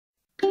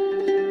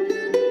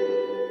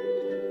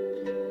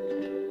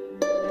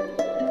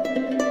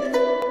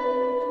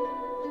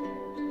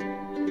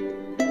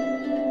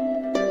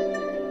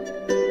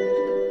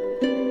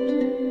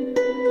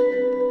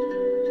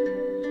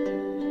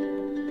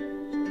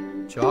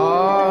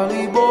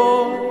Charlie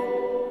boy,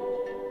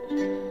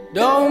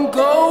 don't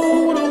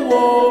go to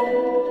war.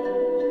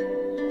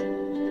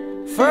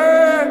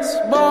 First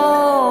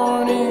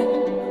born in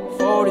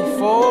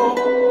 44,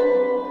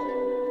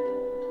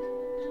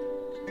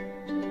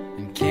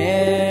 and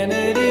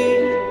Kennedy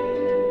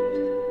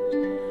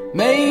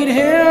made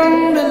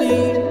him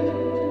believe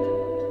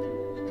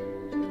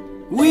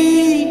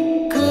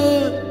we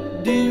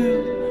could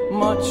do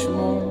much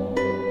more.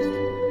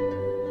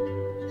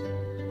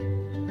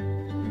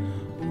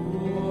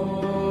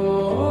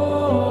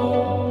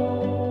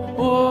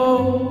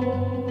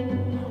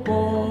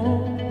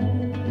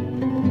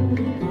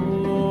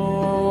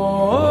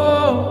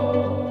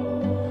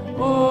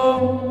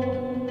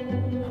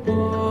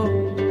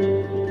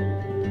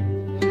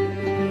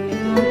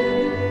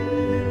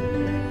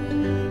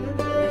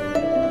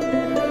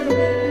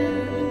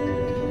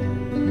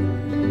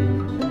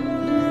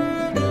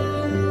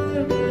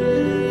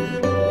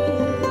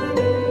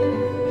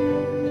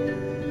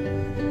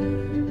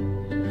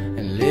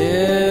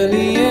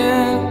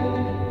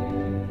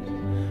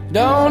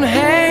 Don't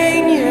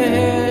hang your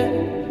head.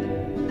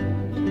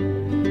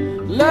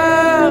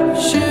 Love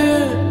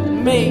should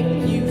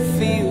make you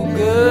feel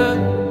good.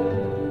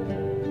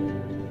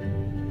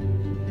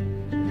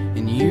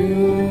 In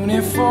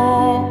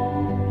uniform,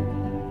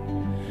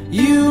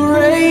 you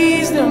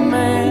raised a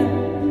man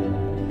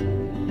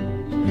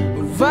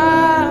with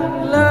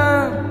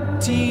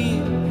violent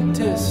teeth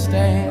to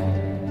stand.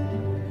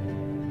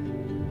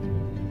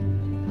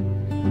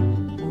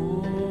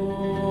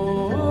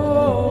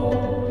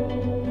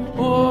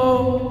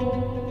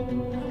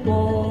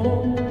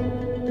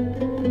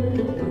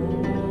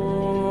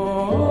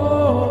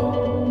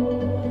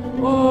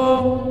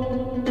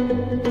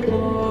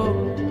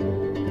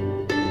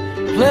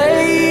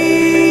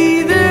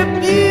 Play the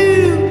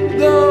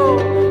bugle,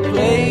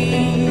 play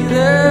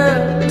the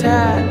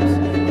taps,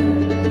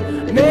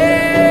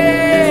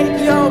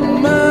 make your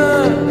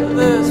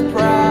mothers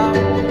proud.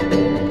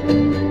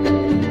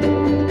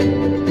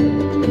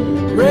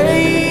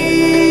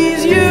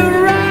 Raise your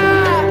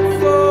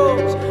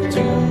rifles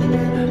to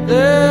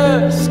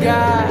the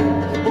skies,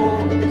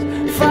 boys.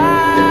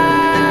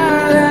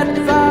 Fire that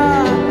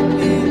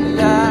volley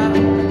loud.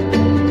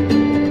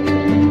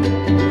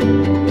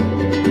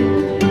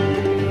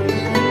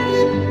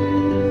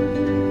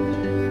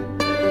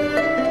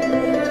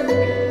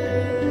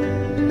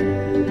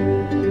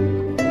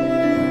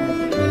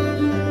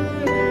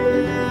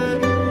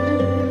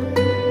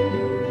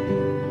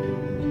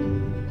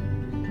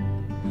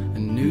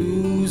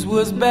 News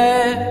was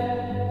bad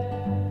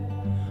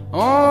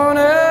on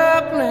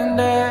Upland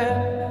Ave,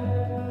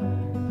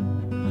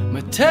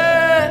 my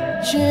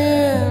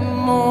touching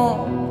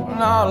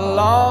mourn our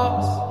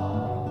loss,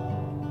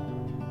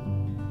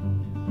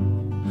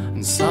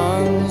 and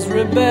sons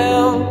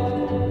rebelled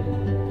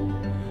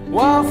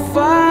while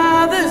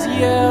fathers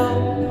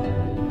yelled,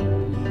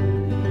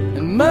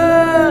 and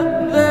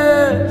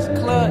mothers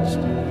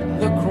clutched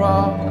the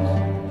cross.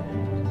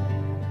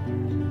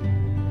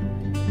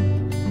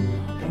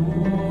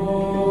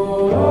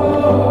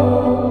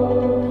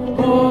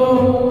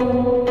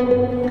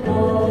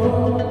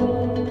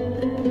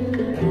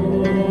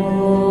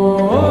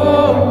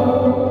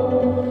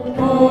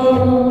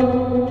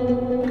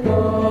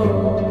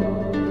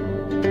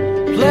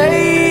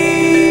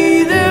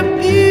 Play the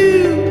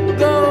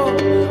bugle,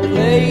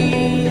 play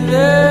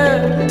the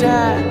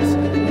taps,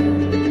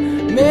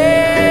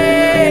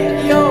 make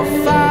your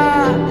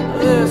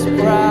fathers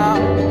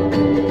proud.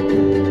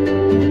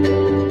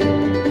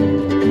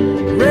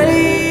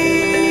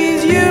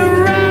 Raise your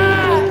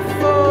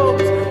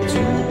rifles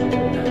to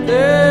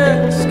the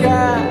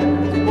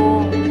skies,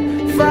 boy.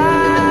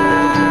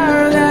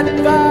 Fire that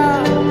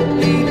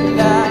volley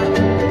loud.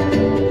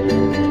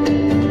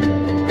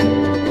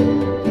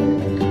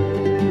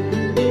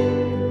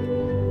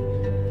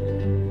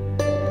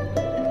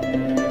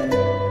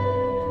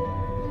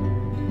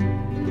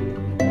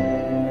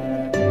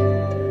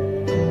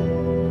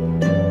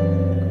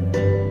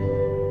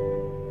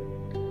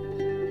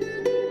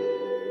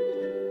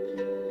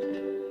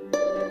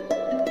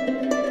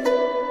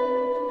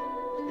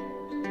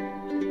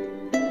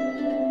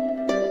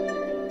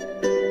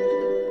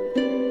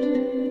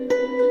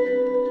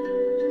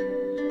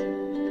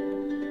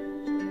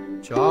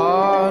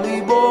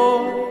 Charlie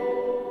boy,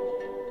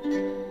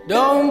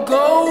 don't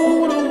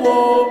go to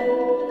war.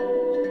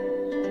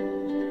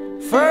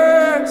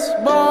 First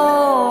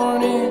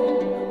born in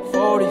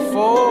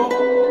 44,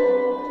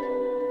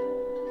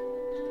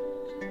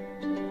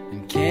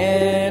 and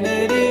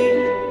Kennedy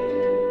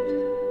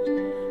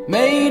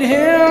made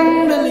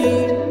him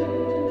believe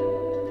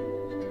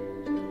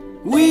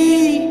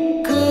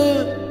we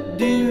could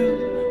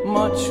do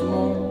much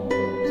more.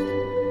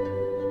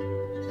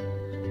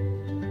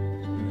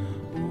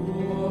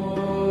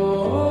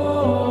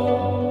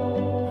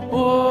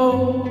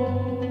 Oh,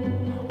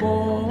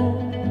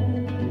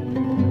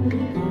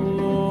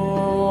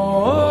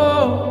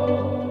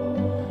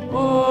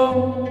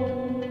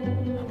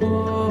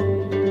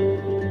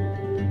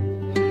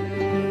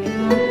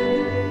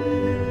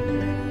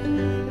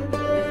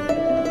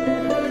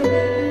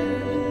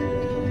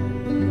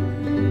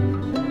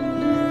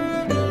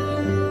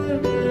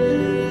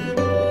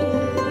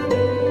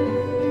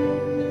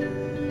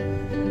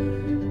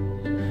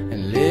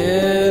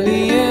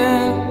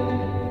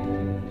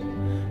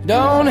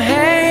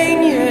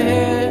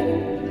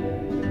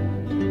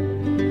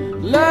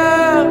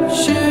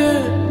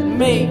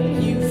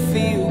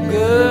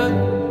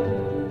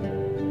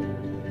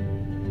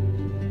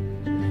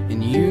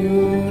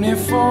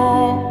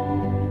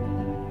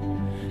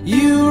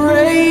 You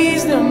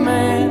raised a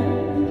man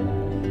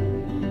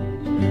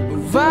who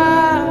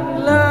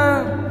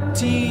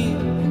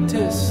volunteered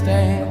to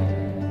stand.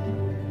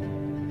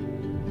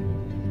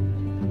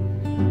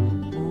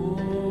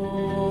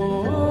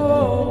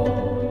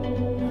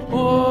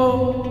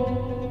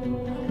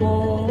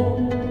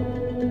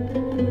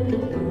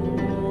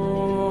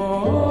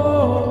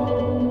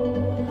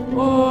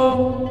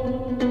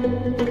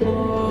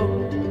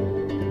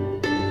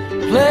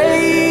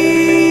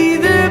 Play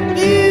the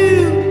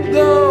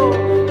bugle,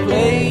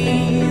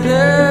 play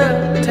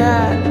the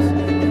taps,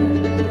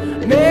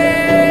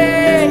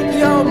 make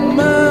your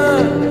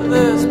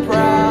mothers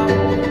proud.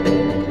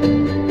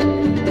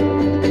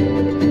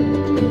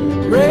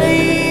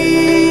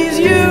 Raise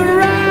your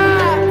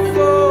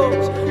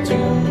rifles to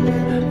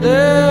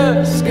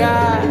the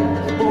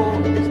skies,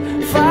 boys.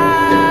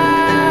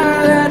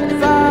 Fire that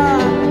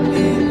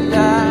volley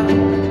loud.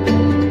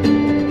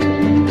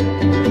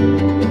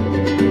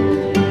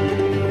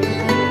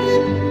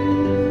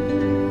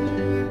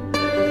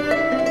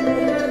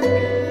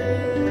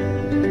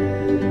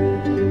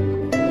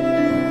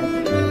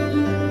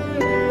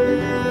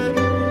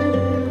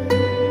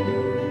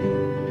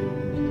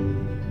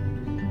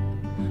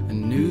 The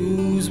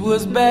news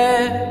was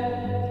bad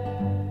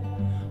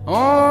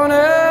on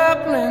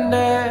Upland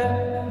Ave,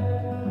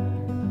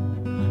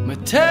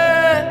 but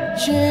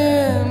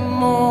touching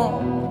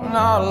mourn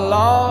our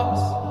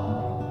loss,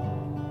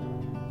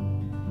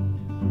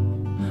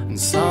 and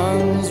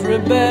sons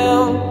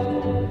rebel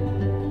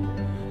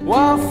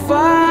while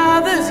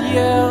fathers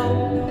yell,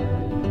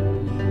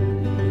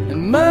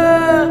 and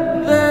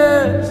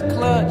mothers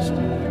clutched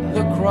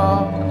the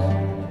cross.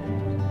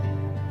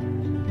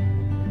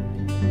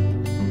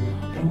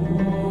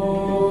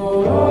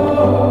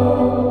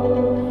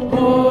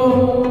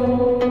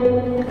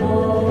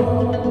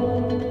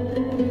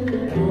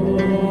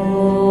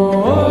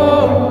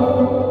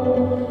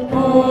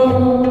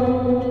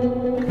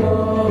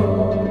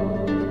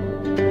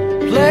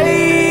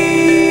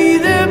 Play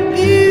the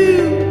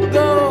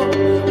bugle,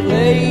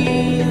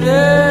 play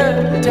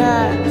the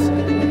taps,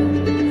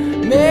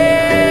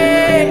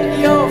 make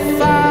your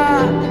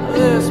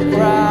fathers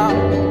proud.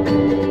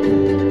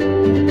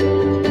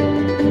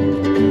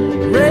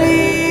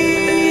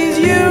 Raise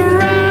your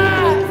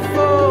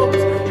rifles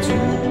to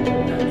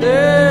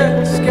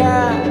the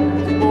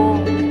skies, boy.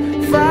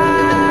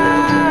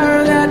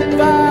 Fire that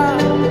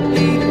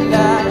volley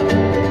loud.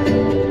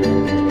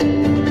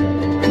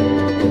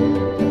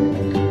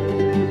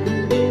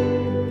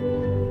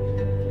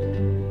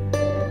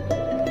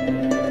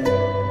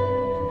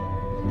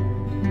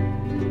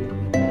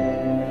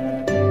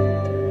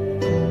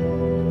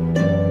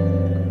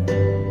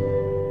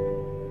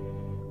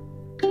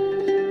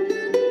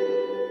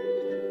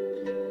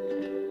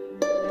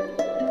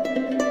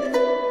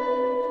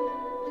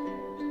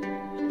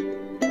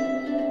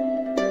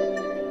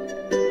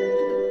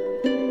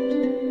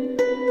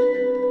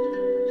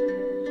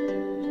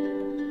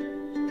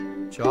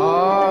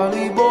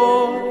 Charlie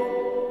boy,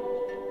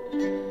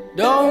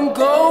 don't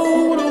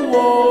go to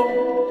war.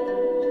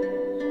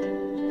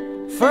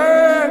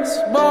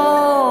 First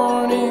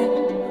born in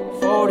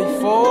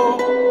 44,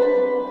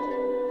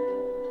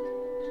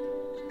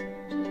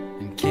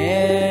 and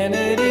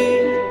Kennedy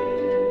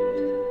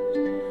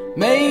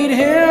made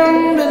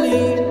him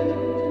believe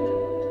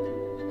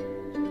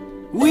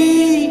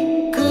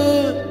we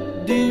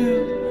could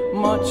do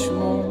much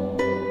more.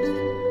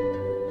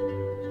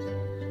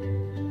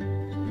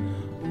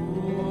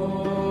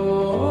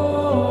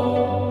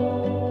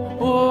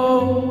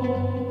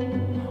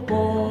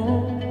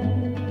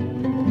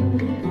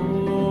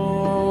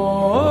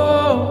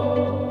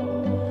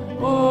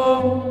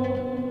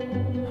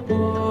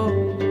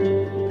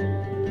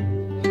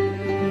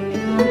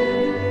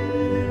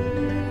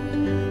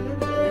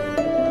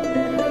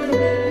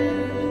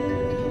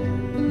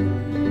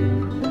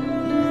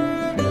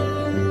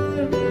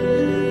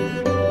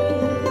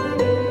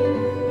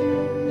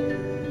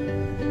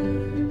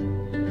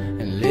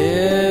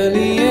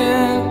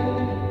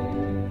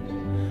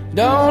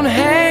 Don't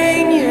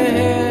hang your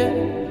head.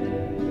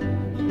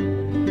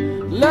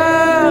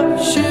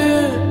 Love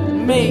should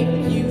make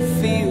you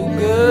feel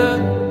good.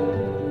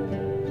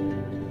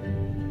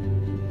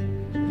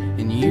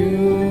 In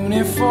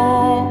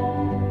uniform,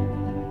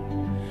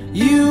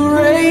 you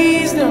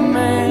raised a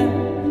man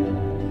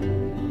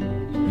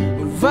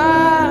who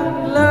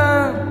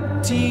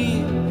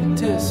volunteered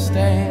to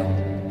stand.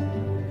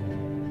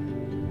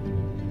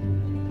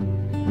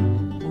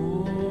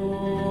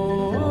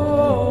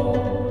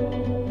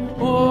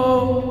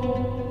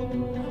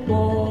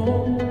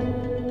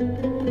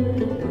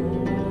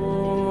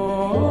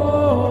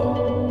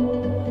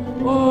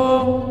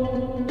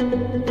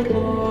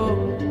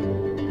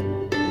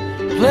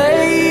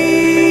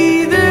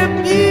 Play the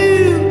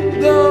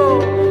bugle,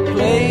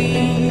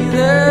 play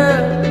the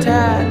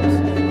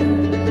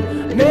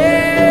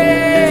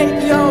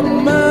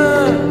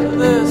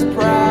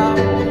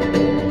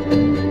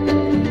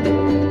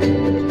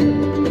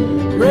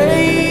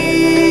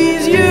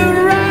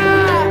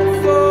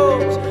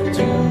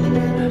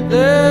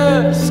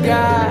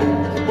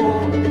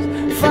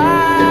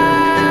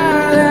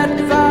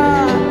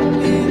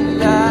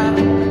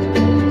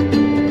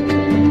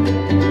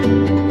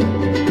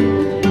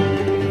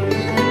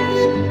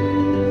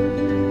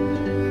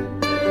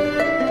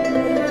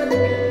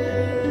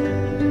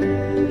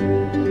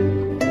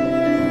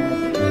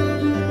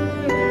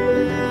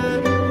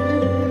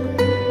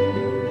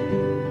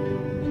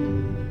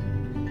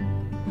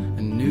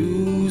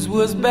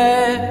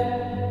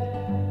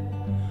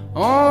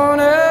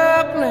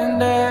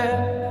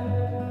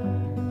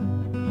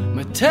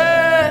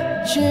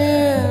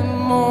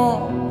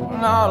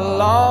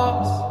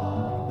lost,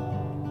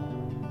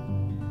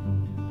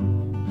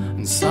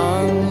 and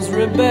sons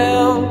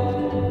rebel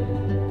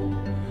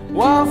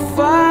while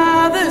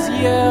fathers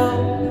yell,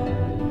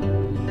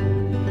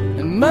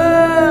 and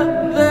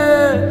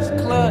mothers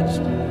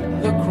clutched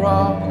the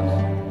cross.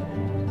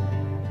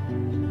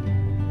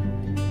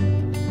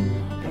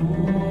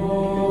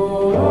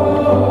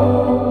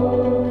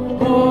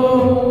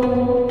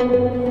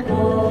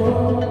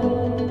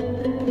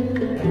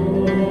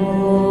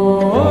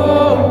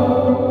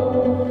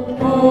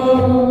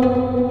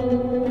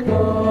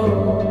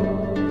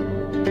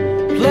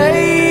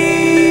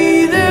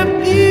 Play the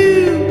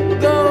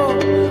bugle,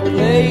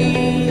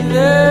 play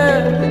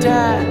the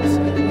taps,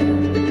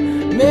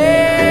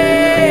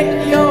 make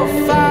your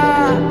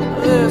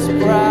fathers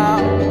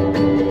proud.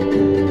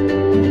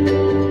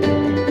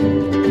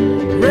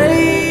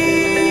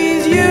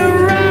 Raise your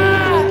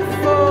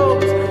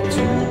rifles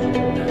to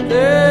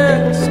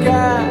the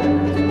skies,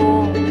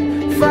 boy.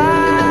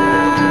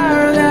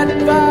 Fire that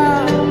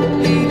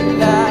volley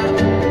loud.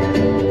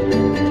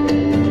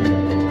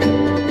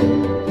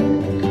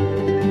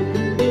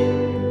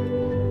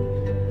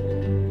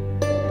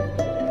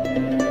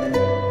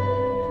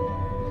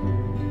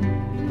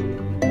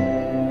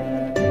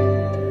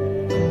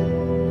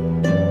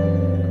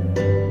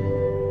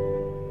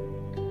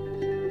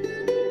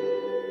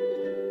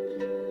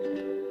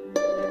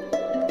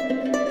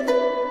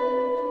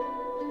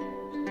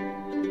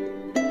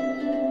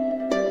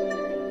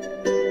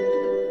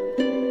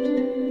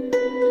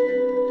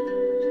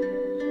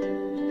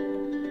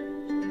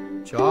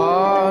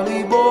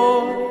 Charlie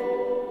boy,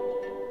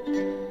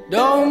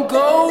 don't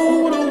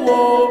go to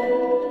war.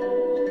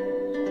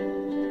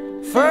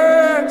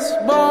 First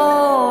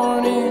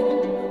born in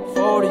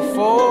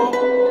 44,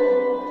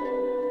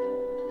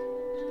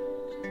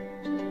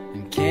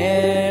 and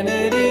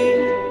Kennedy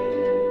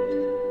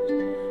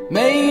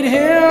made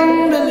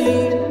him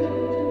believe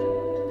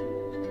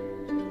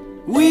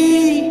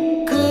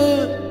we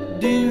could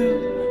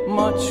do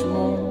much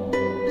more.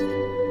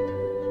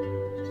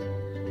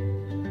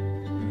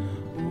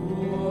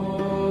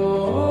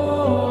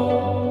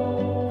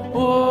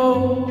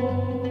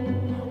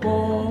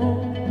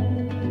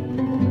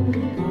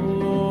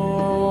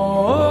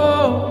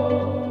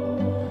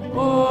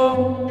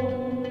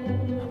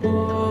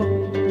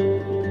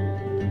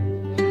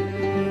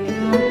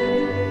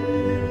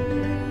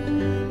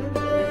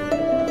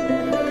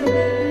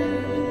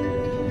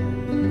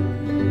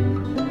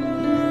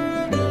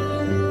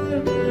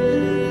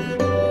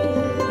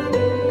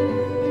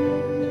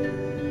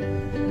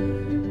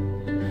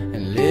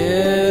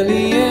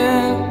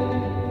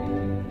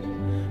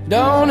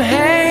 Don't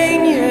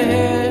hang your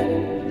head.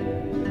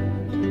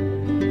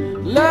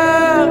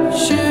 Love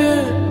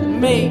should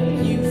make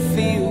you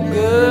feel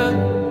good.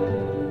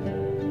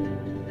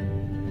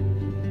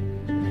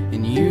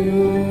 In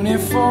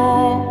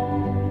uniform,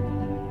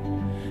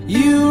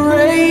 you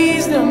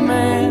raised a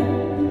man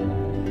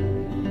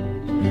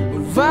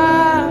with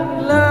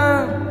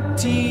violent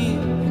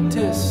teeth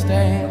to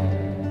stand.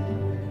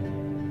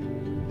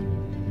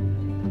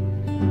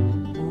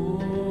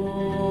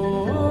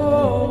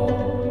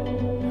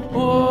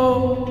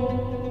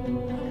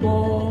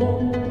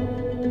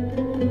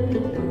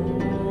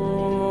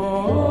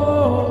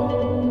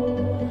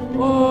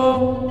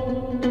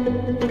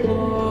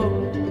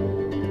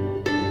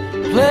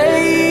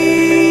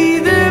 Play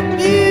the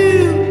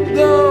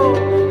bugle,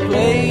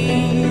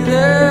 play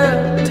the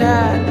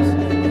taps,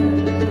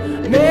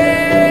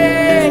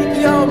 make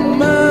your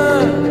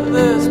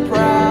mothers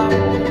proud.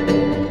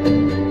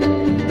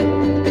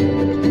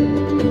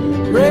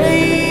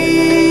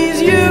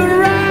 Raise your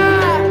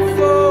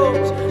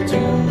rifles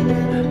to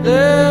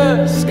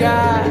the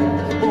skies,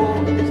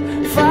 boys.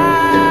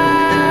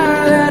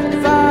 Fire that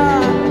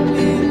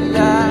volley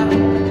loud.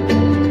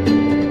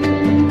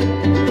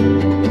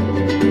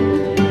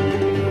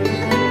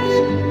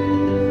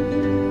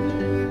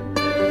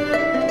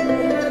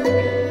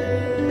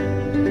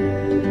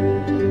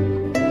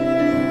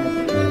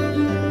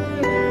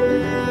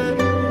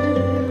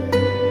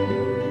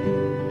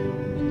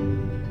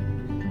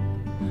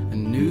 The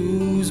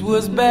news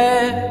was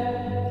bad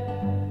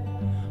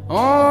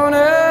on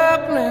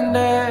Upland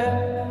Ave,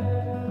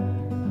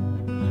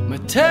 my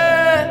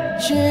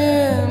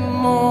touching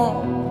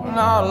mourn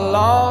our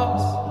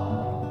loss,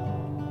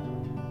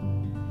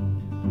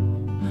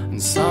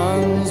 and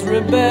sons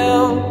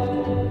rebel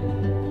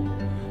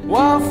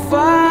while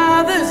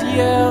fathers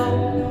yell,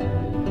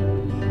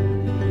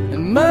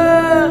 and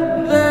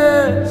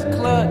mothers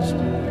clutched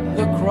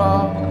the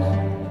cross.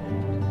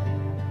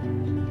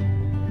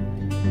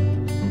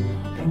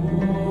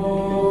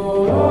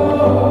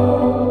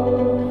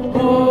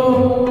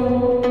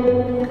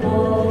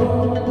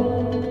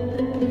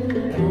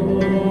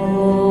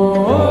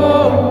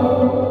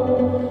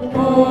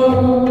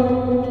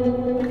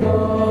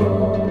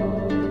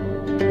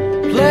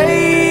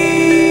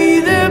 Play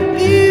the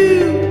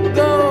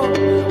bugle,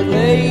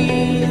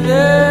 play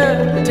the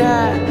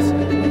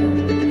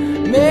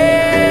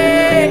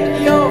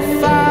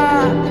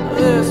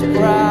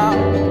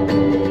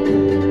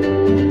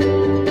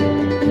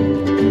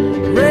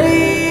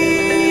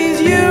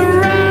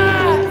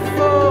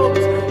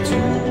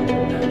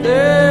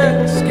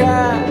the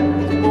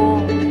sky's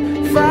born.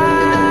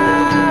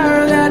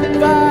 Fire that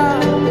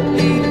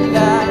body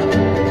light.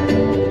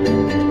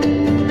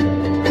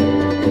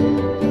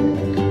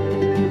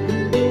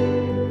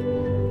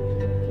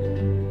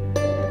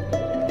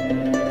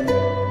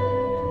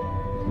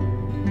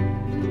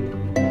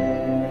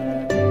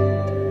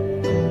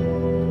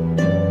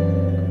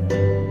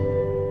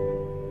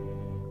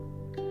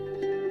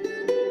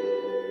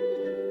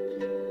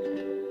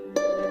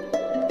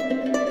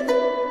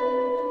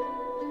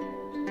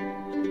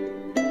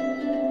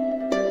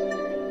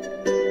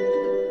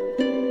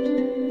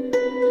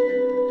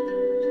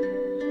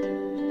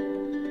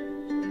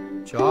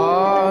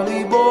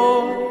 Charlie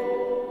boy,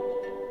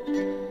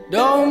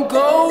 don't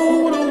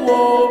go to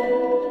war.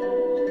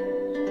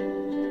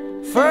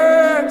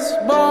 First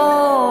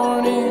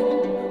born in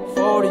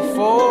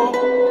 44,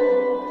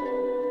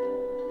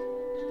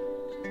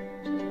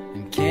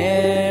 and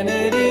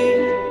Kennedy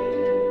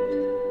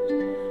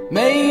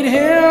made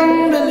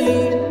him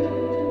believe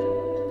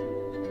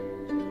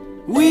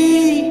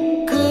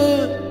we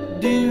could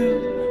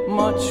do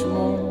much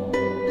more.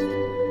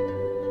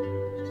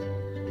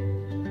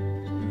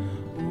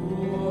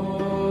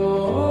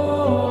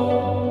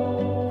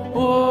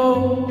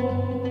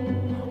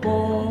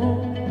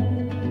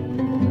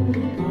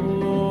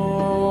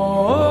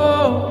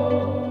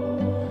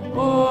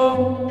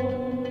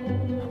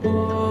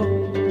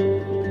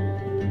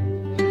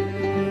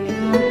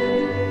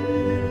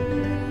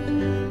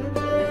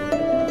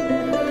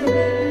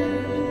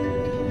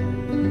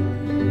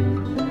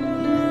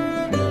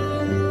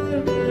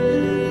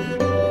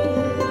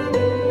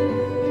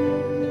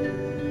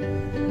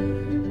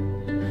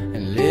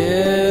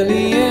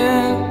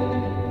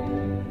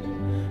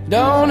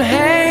 Don't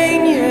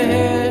hang your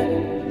head.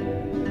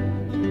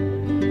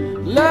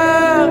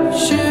 Love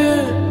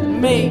should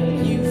make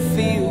you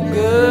feel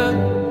good.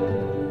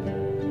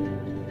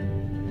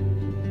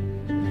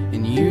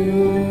 In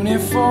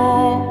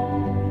uniform,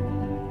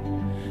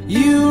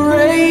 you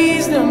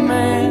raised a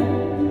man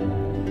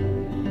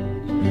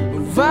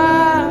with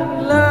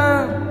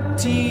violent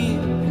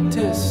teeth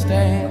to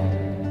stand.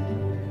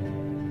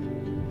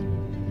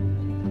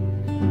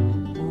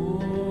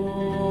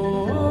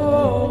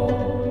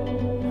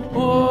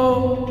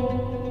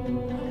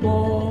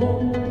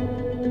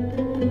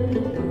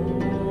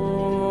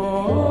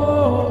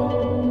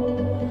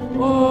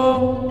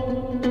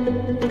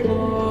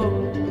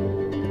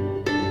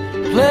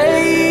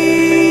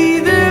 Play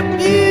the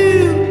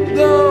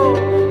bugle,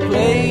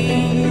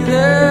 play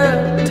the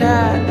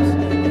taps,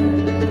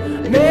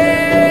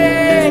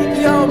 make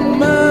your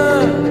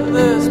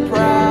mothers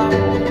proud.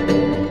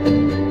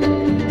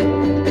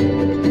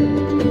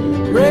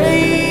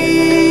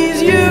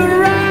 Raise your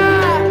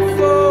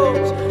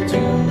rifles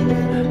to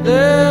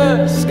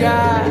the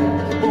sky,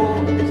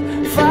 boys.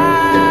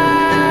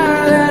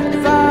 Fire that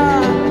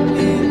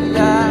volley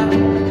loud.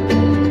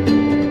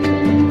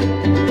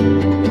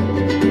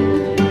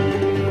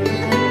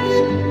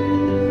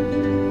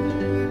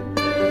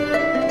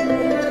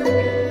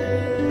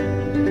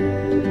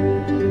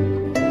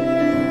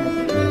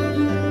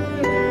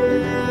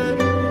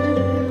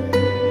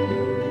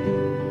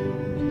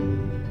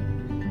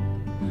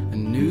 The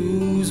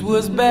news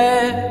was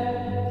bad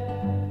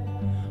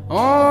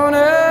on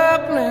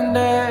Upland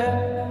Ave,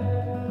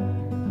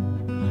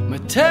 my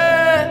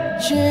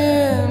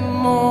touching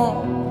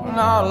mourn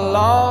our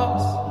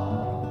loss,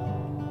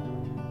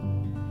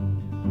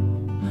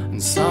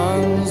 and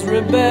sons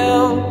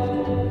rebel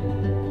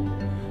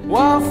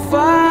while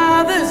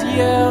fathers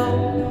yell,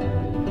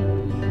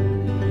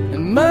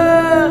 and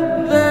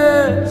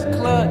mothers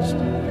clutched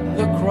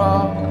the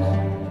cross.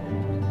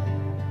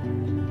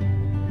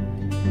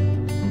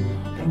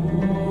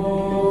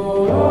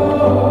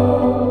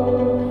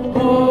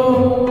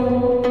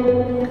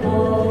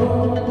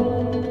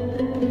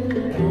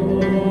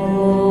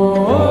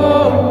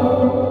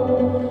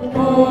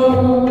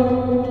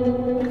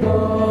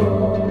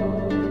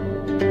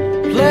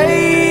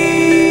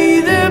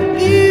 Play the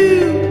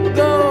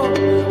bugle,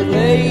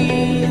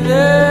 play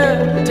the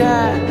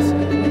taps,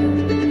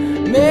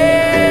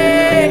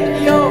 make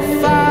your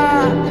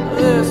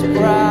fathers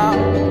proud.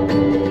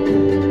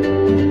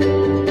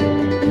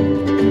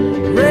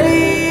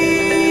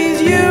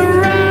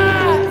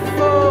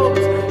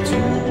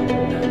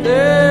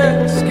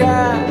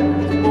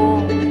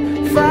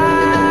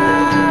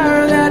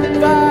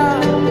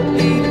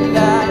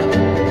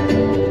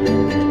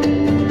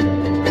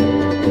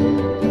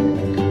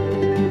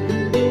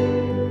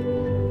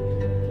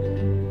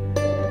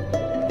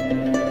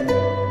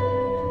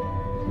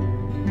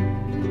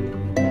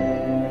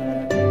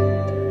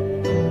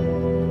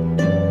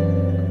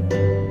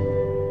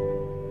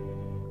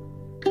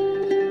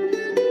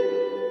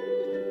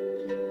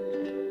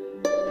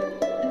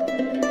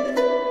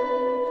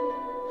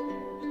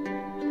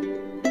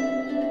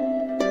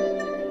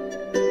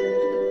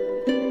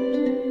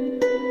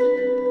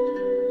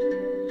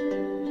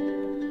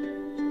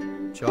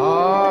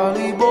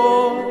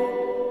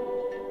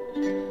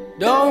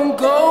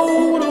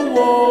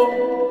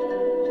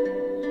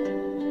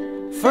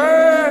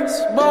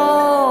 first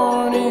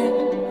born in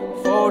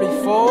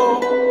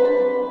 44,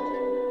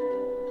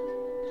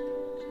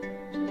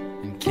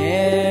 and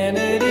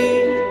Kennedy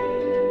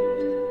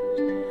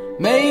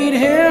made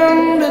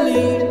him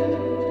believe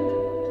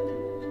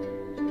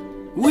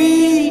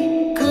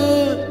we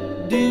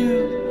could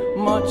do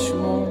much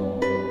more.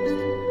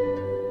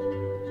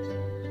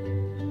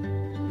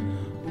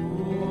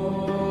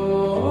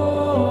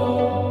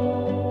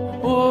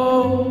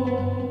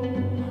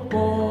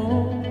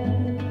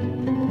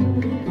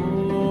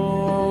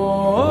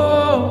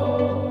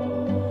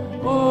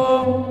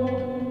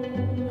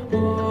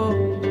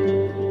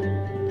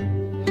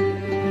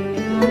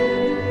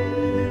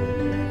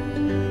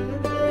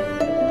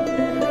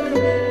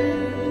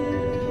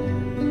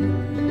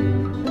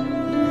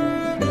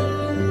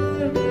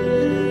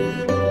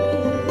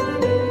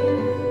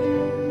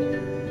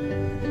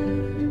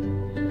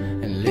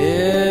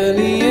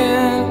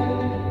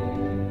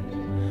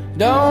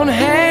 Don't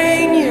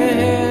hang your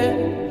head.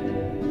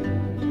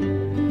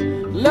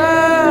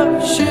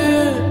 Love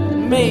should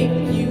make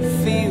you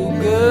feel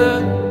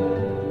good.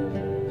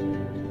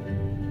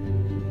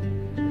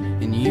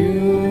 In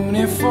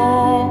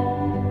uniform,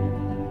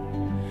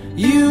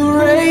 you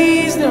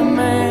raised a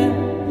man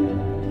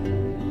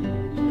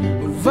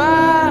with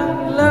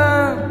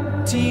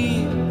violent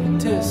teeth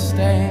to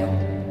stand.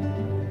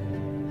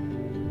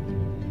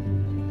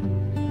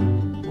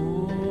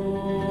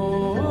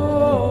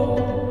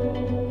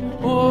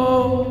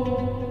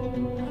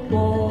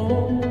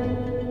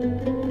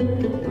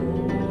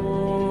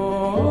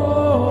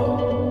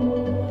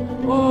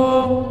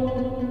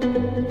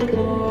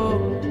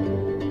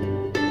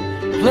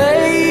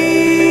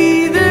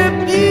 Play the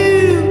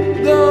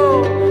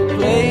bugle,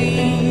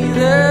 play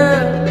the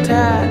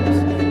taps,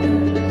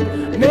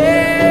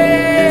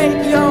 make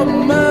your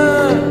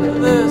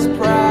mothers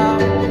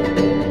proud.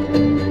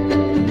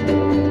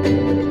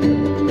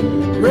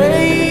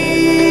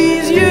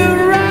 Raise your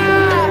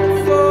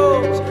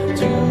rifles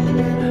to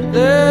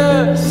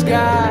the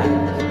skies,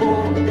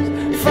 boys.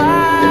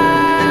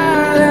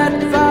 Fire that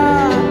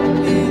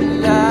volley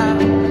loud.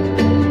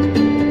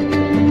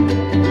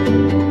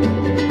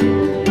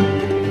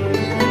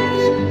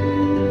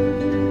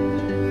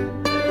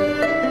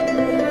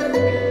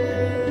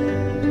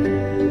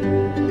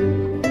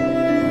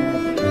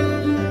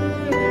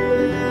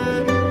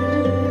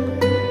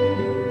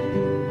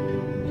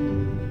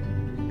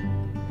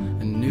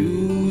 The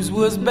news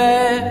was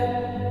bad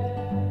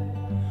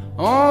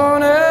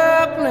on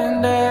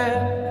Upland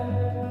Ave,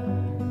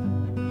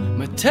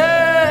 but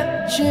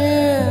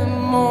touching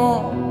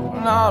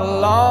mourn our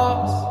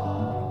loss,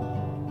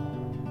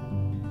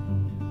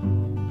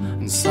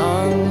 and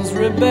sons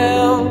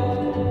rebelled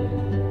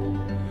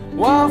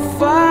while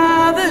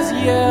fathers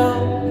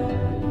yelled,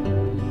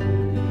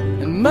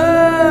 and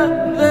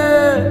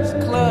mothers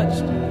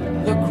clutched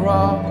the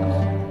cross.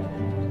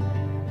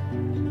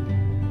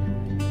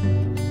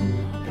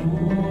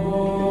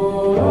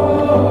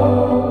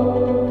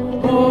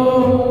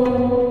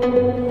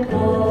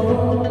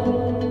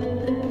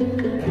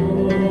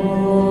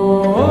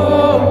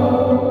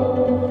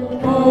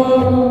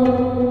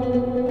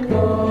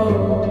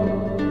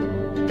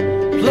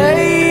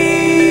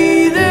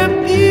 Play the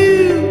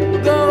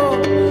bugle,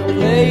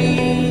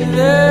 play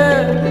the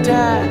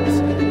taps,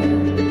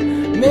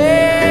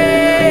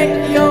 make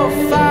your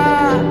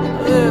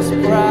fathers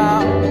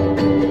proud.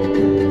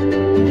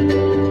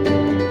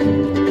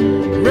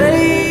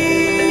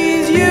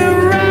 Raise your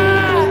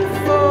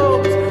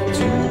rifles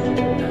to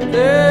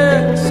the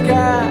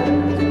skies,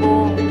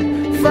 boy.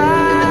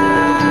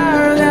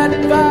 Fire that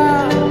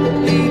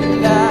volley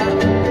loud.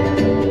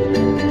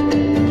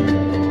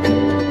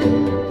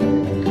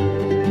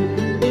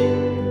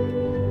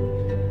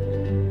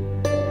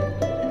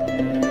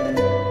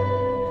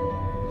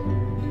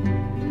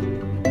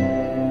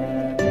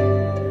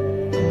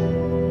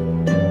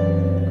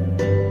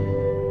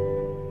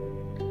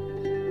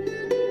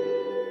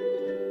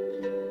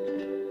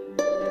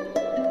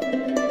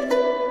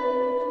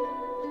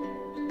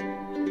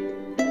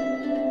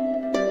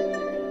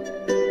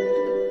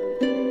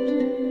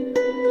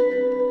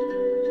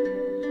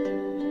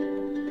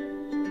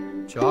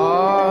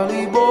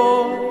 Charlie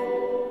boy,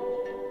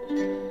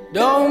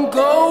 don't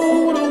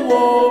go to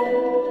war.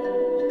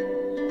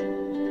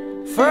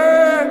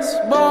 First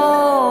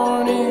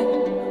born in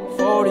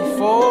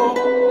 44,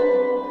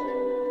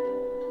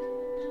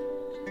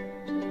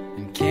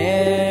 and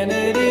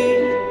Kennedy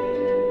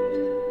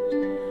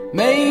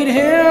made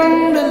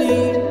him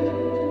believe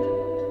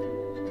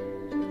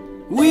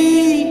we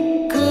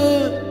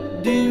could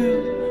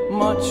do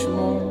much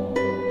more.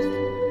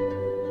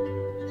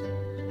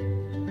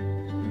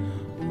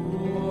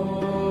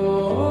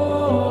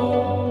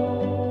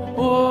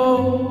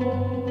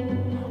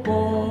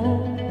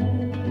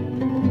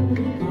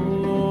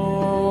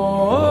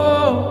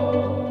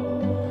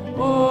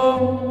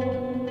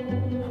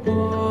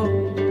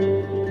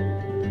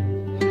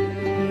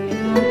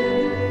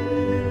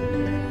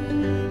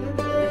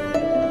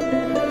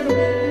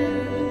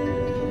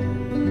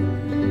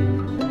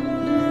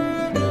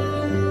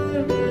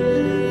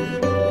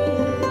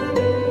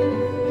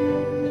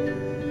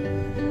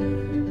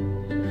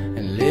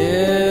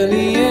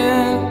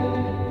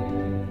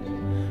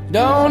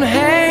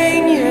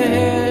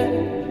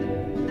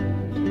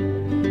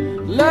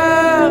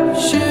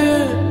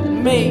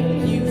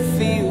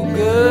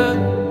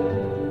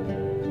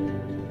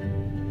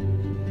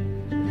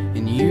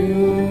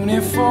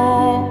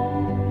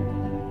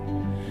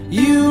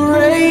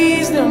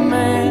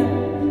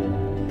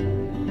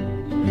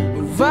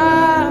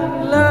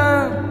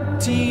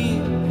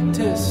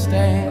 to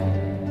stand.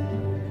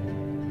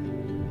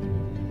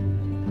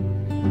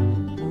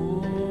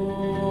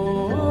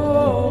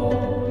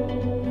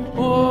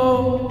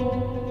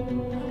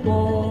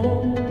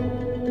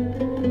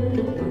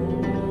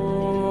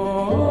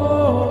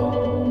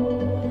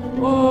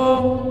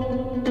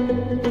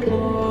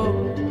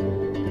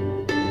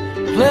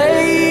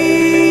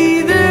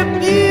 Play the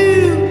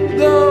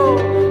bugle,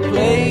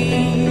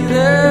 play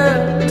the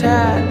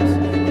taps,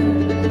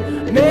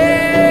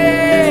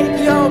 make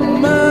your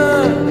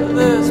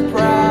mothers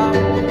proud.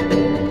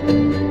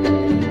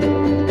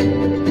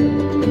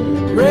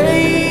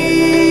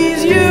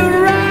 Raise your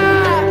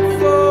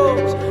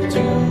rifles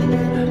to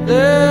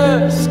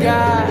the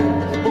skies,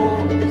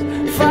 boys.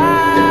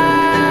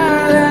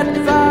 Fire that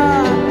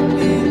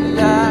volley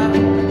loud.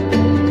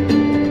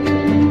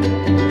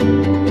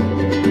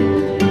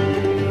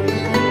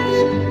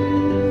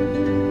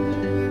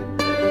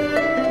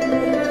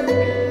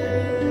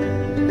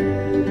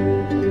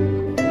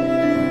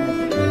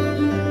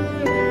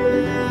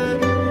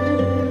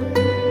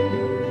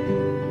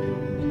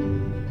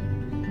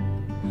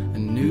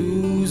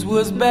 News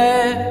was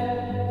bad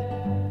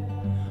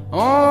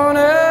on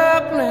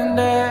upland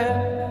air,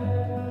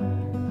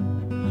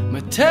 my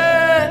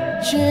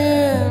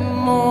touching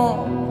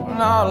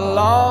mourn our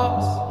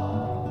loss,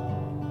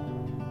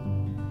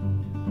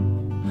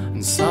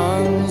 and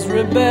sons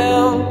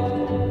rebelled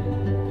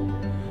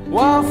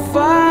while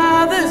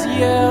fathers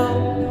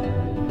yelled,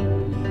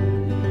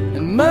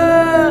 and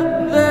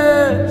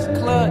mothers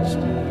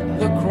clutched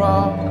the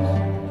cross.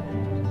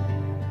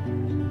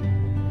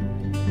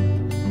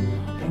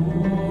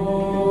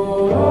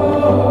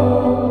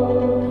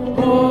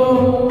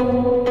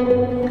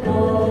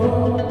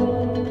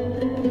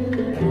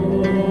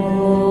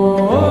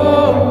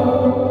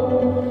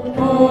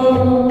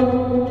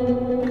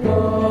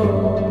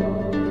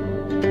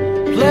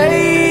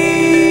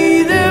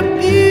 Play the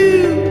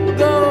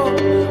bugle,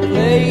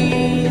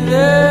 play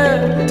the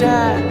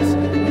taps,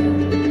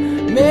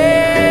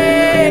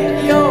 make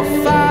your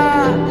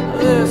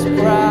fathers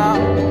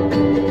proud.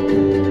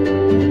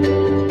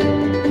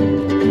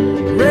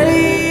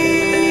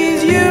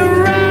 Raise your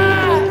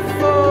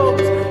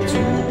rifles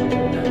to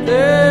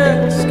the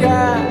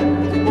skies,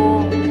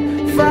 boy.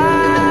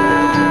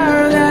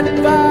 Fire that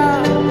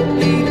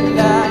volley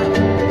loud.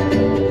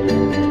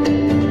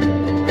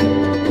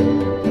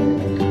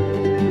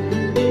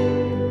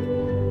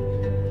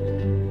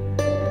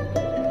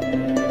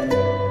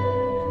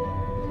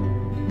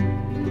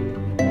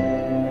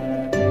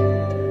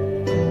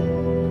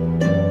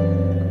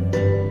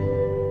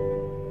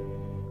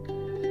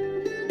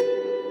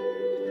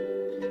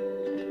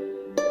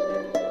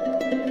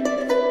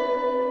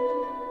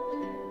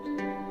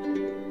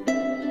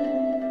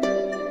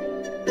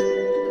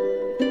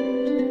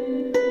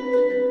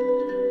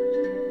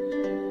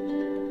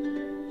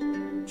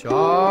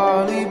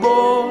 Charlie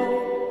boy,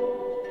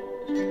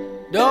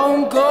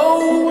 don't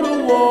go to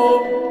war.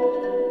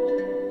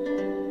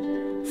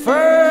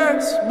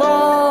 First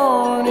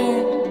born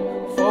in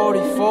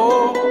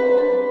 44,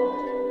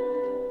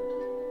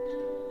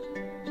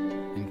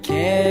 and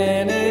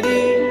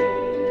Kennedy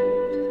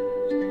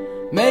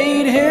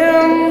made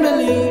him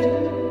believe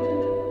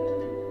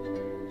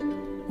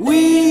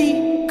we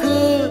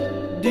could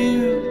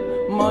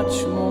do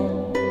much more.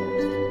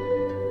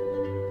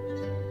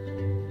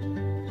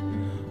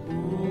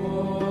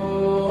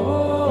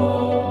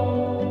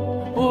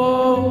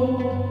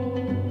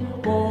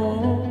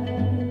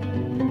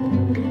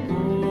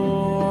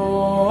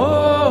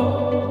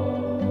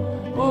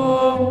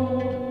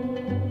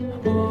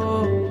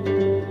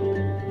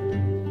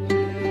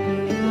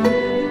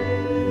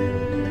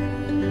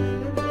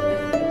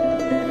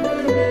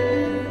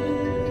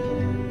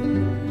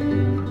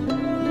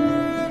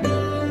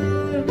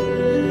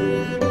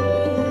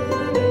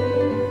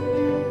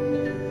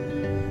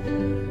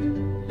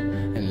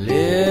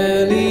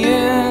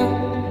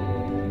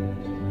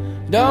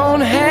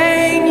 Don't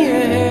hang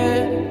your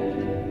head.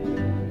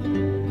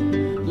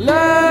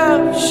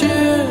 Love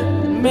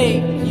should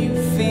make you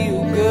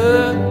feel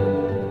good.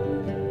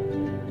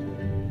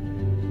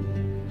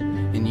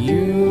 In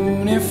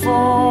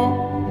uniform,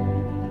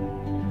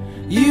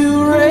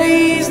 you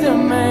raised a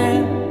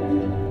man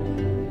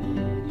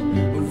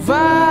with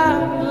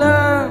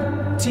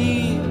violent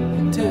teeth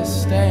to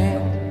stand.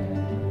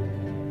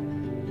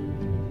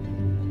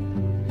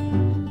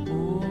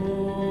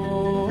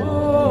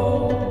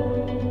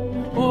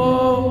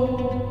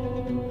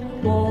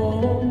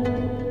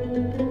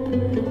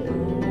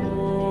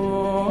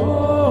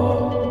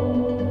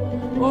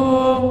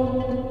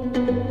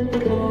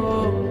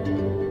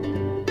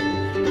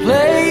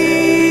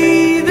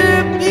 Play the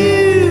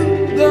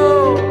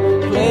bugle,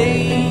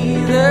 play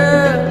the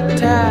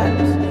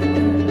taps,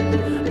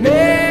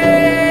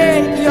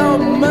 make your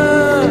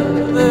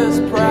mothers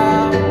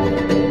proud.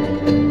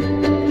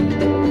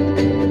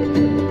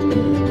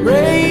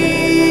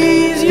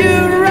 Raise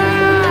your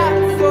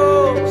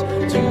rifles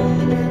to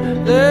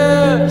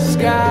the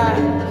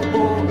skies,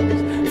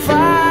 boys.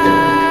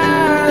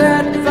 Fire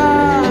that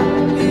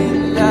volley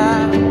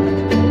loud.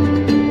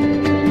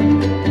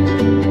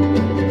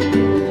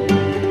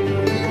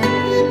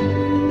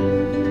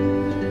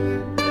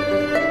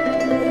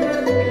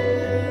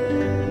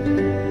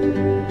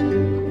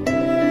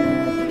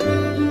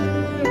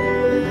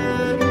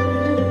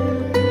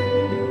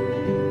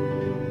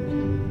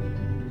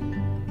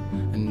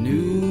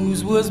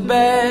 was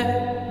bad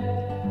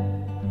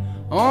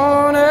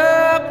on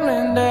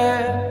upland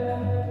air,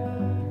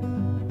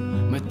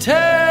 my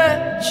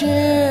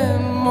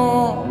touching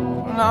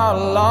mourn our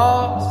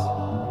loss,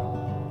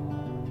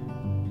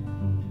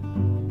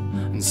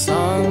 and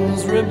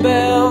sons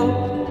rebel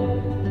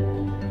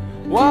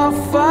while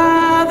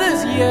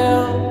fathers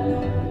yell,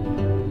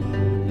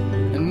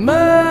 and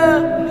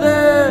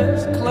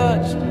mothers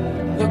clutched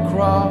the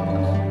cross.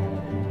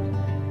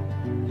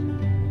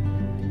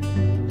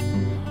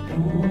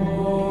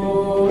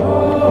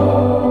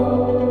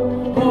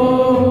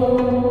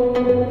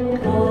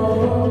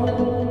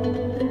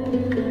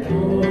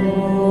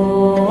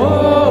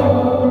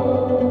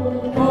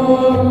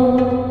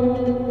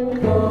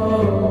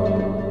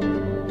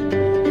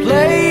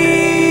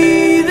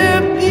 Play the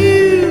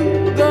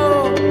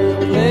bugle,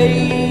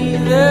 play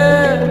the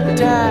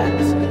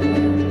task,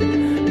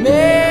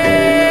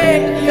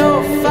 make your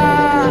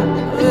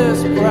fathers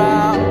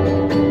proud.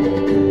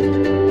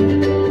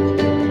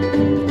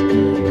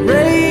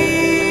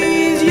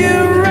 Raise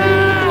your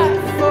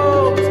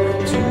rifles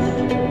to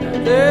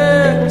the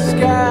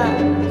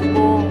skies,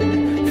 boy.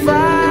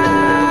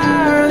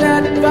 Fire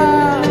that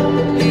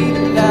volley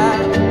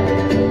loud.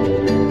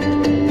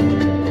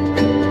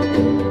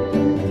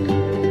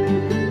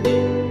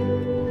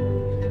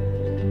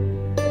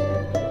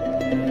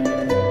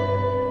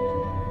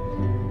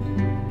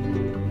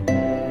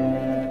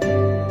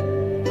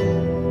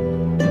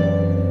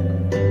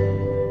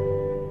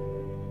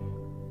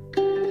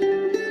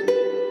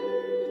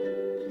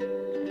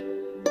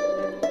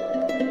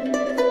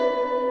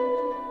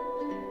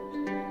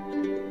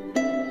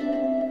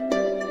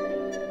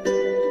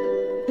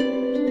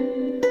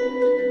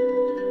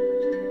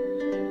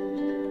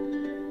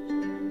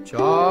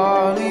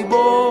 Charlie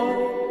boy,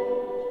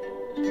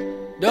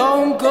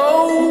 don't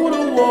go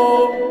to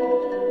war.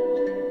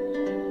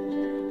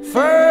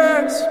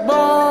 First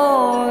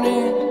born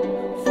in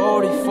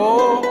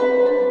 44,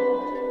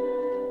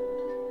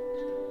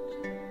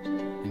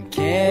 and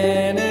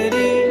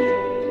Kennedy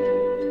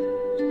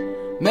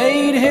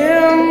made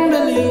him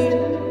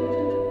believe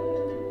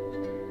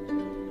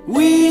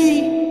we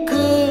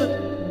could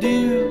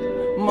do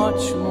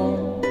much more.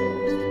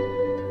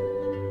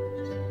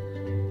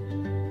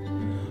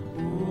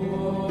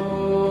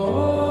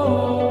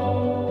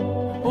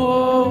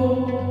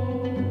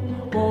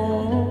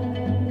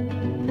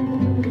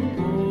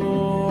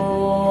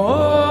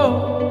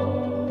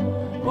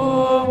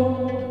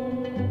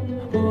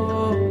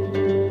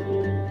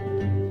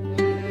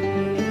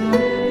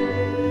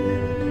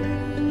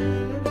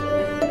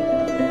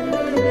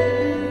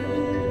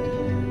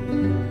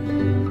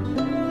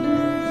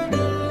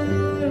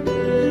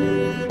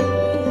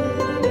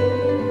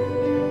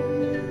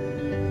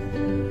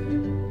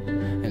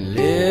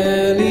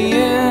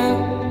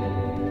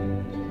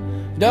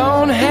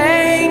 Don't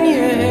hang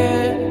your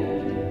head.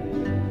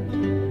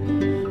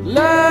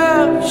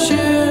 Love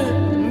should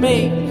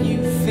make you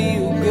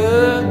feel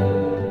good.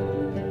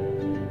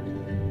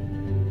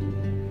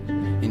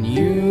 In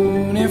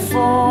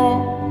uniform,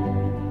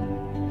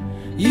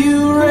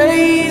 you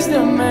raised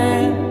a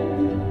man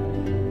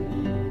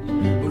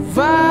with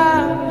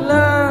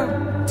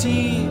violent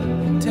teeth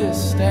to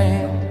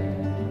stand.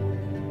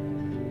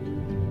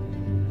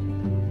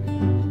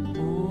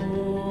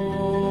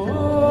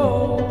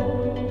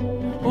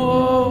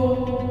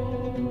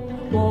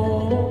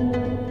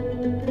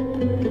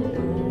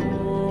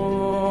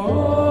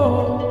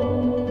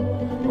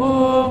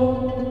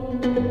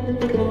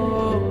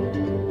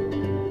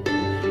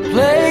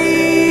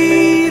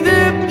 Play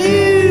the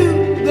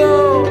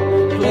bugle,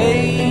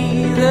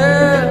 play the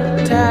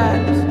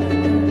task,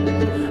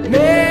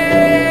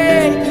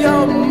 make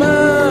your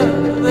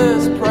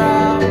mothers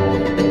proud.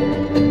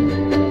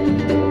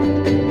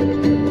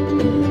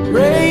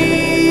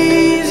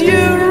 Raise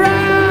your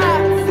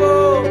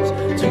rifles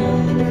to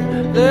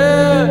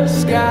the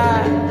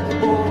skies,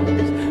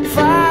 boys.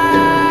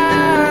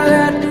 Fire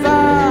that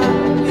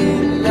volley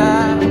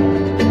loud.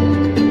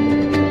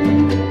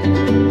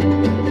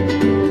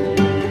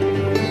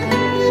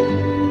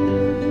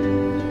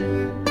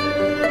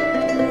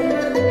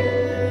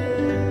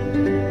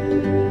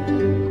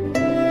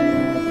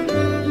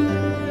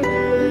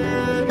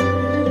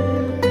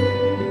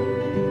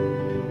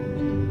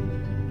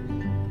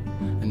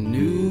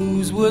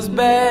 News was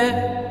bad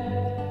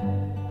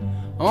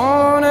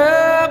on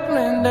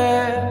upland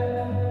air,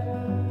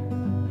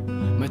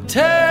 my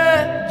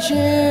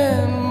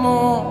touching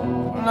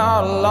mourn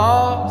our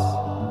loss,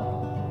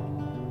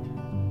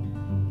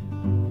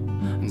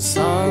 and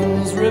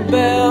sons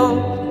rebel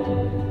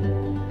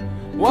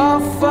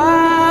while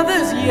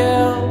fathers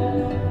yell,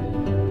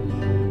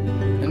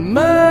 and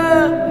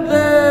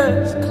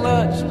mothers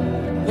clutched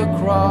the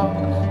cross.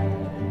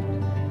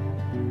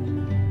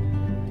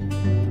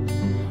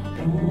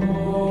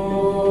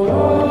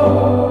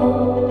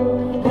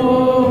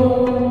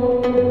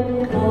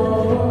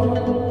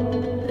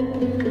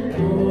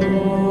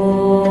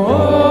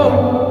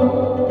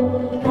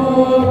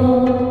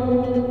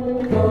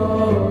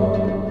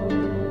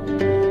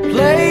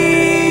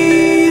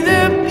 Play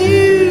the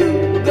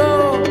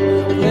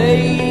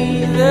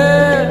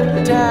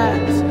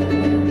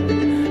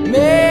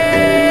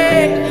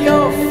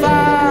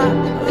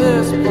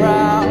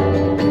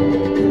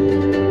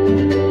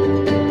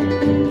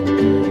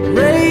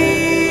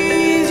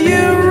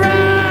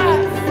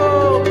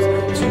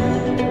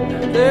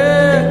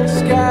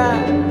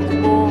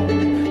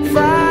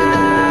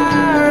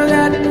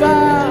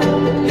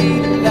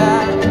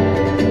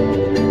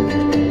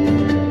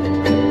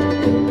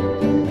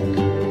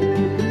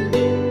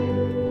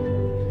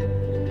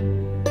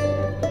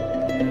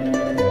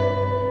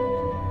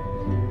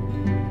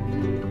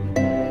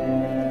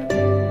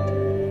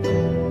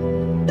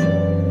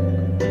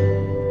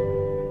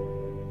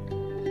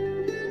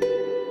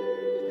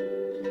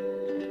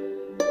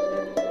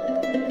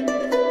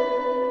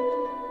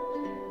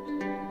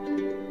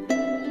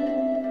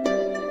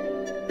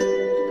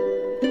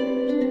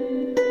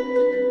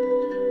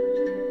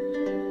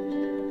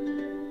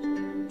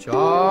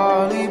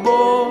Charlie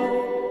boy,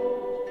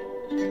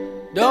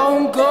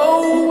 don't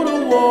go to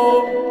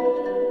war.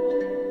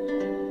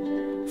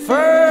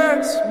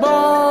 First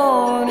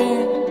born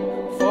in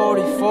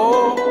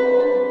 44,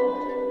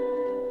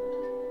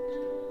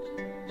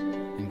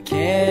 and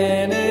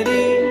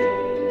Kennedy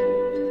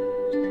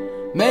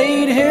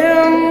made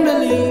him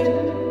believe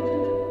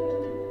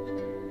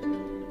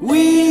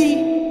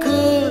we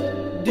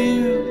could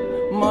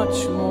do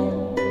much more.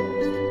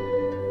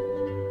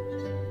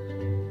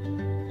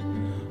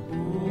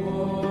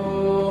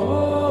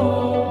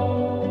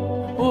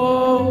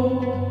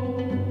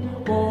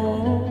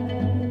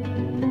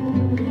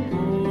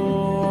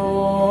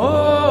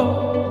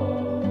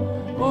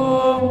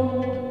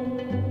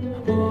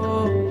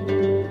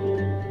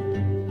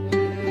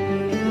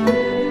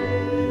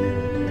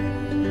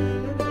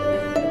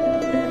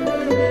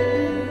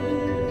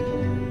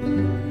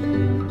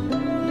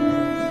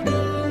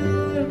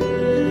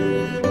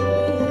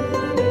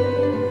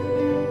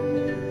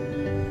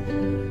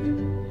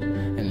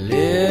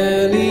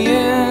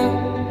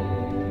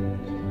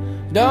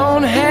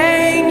 Don't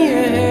hang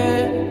your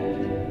head.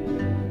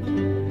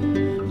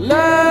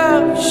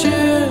 Love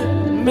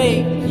should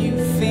make you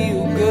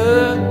feel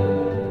good.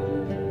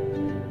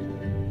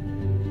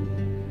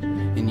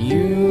 In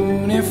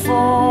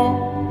uniform,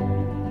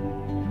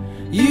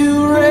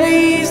 you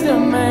raised a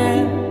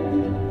man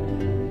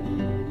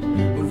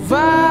with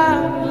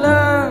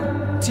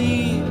violent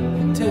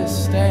teeth to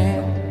stand.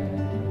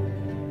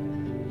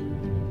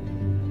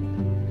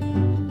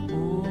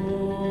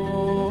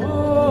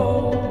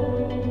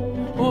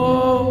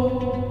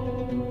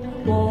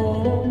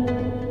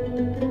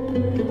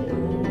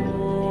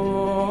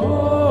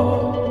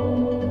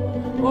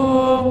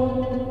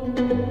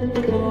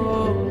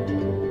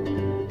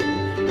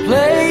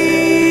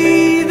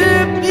 Play the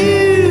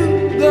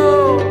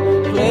bugle,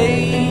 play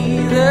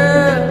the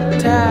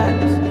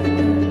taps,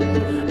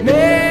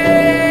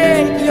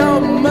 make your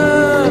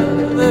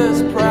mothers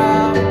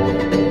proud.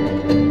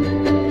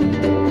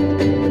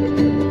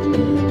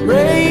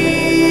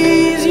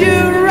 Raise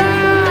your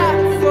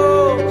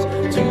rifles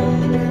to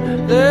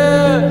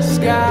the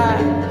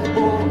skies,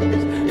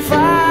 boys.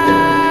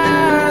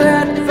 Fire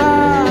that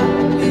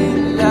volley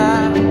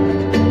loud.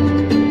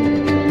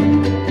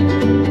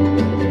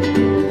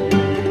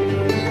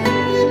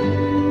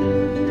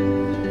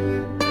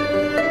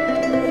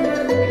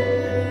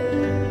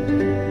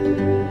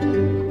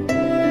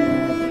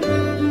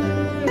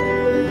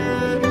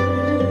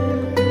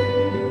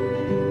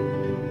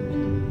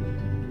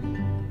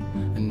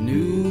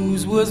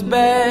 News was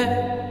bad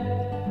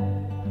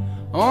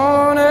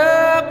on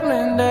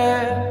Upland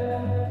Ave,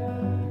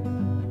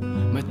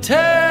 my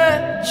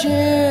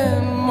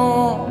touching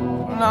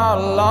mourn our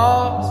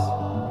loss,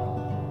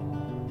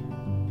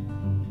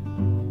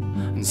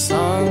 and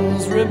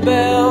sons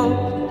rebelled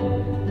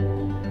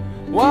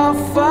while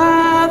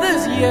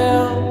fathers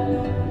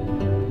yelled,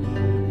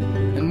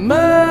 and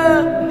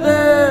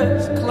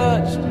mothers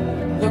clutched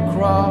the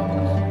cross.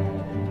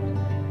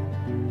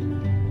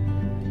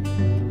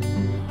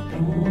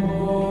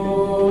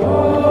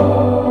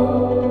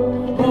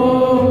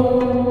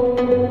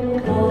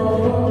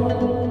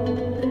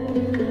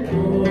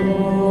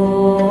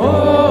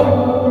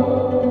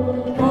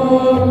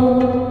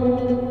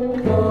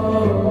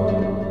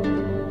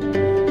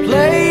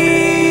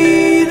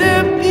 Play the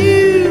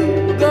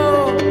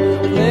bugle,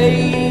 play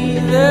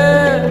the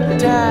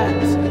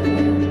taps,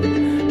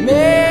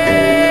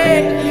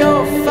 make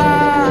your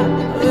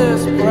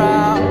fathers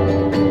proud.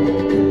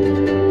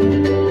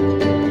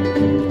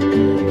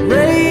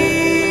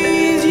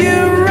 Raise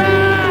your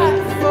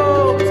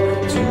rifles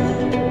to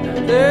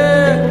the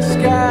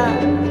sky,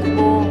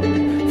 boy.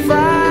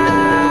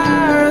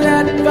 Fire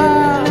that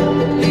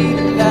volley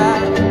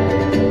loud.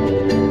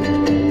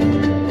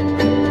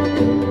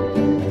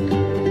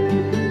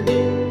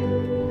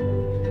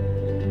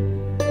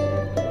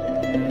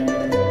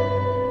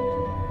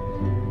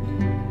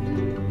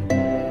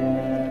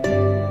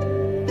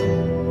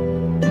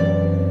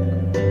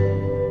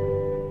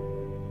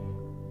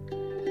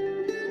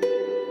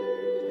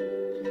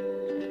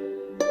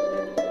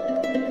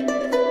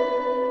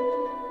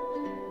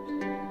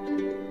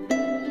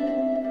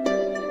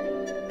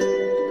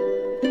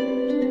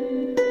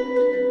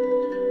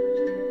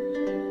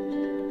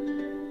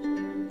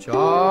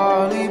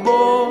 Charlie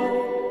boy,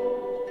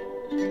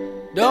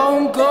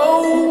 don't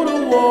go to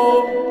war.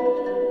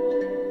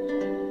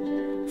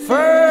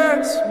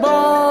 First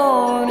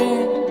born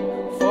in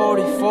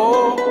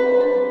 44,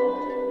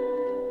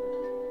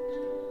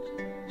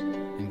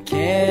 and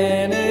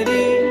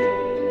Kennedy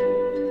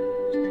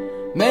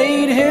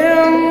made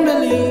him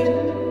believe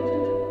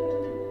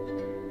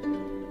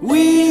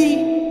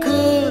we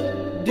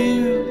could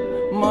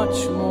do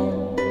much more.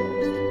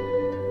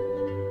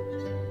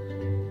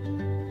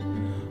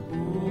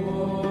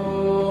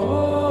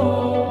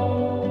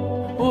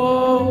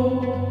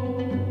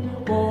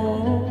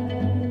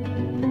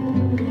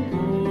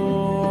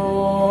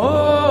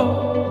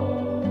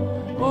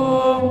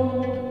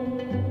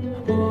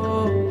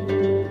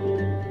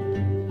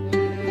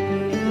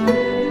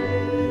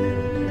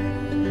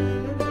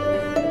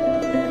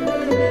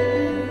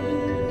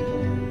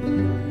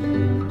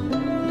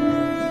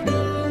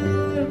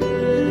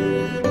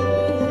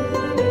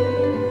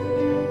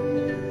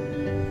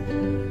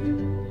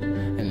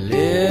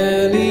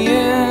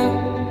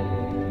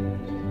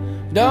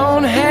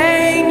 Don't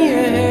hang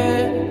your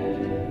head.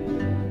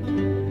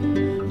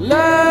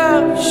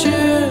 Love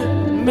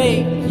should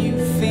make you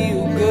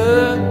feel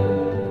good.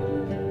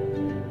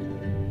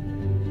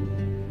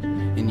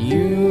 In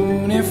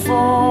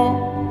uniform,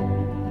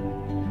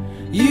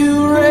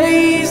 you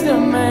raised a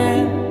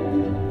man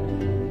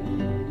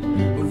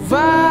with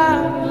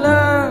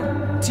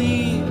violent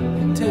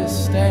teeth to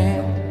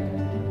stand.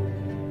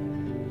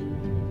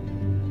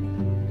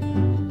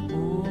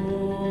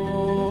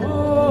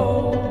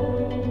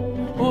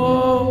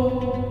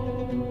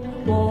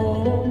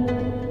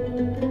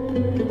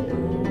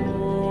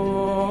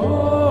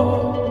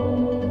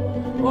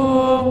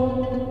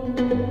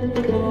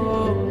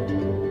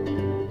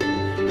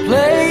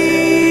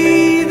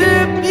 Play the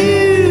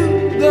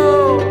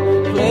bugle,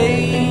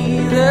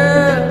 play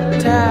the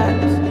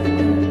taps,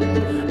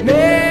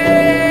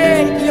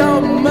 make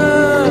your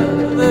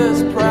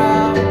mothers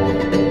proud.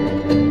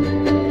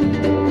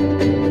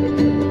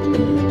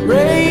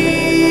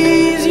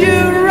 Raise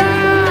your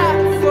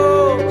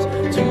rifles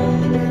to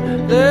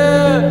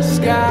the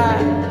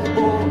sky,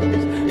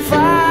 boys.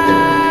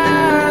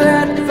 Fire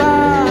that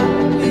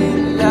volley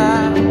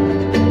loud.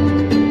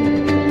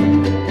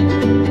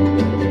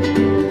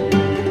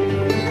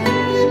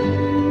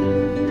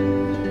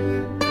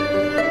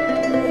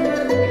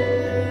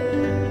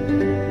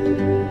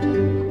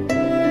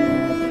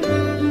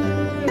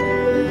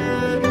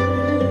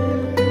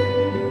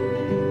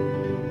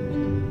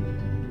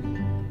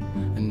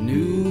 The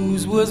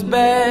news was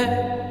bad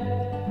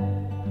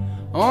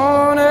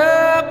on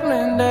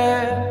Upland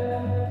Ave.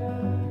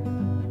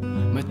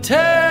 My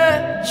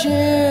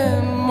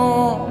touching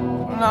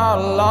mourn our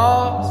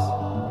loss,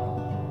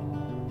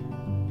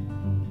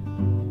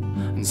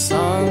 and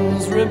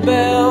sons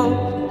rebel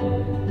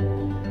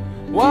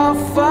while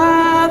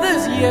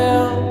fathers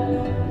yell,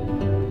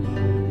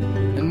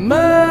 and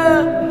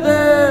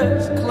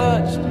mothers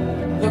clutched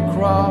the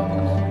cross.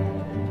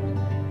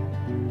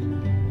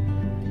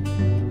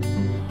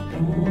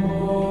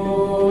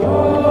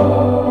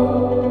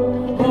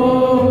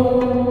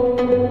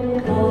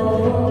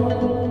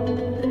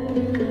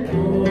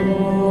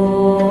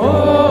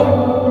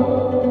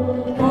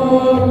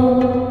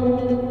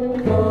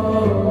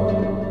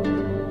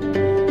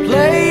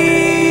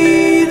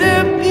 Play the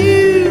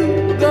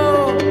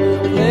bugle,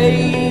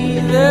 play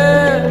the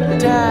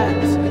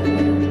taps,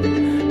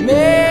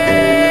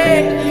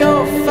 make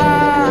your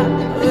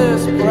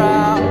fathers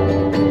proud.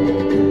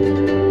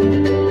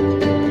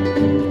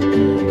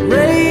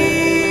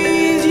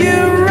 Raise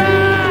your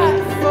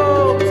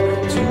rifles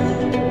to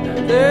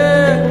the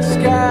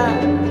sky,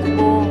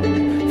 boy.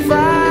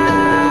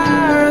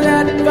 Fire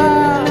that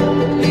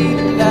volley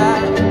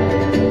loud.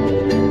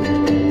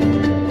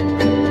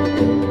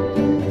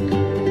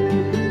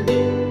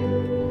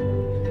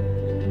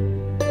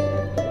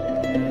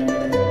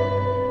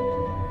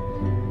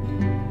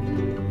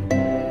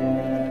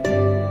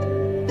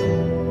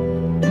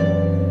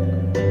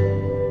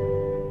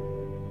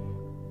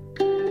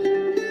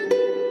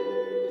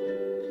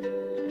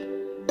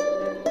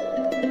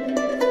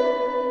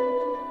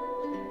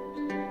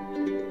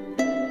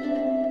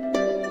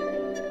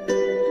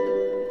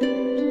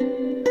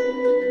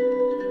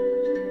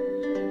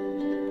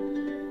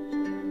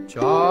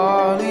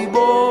 Charlie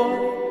boy,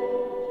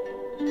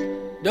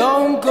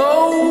 don't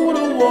go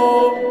to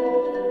war.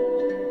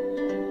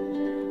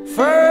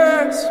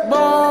 First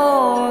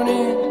born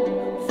in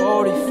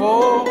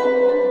 44,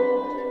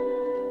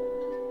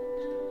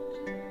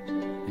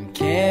 and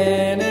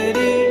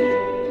Kennedy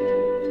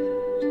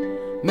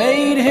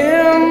made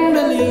him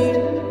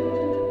believe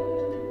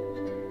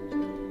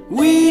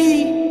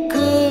we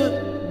could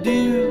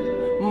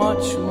do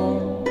much more.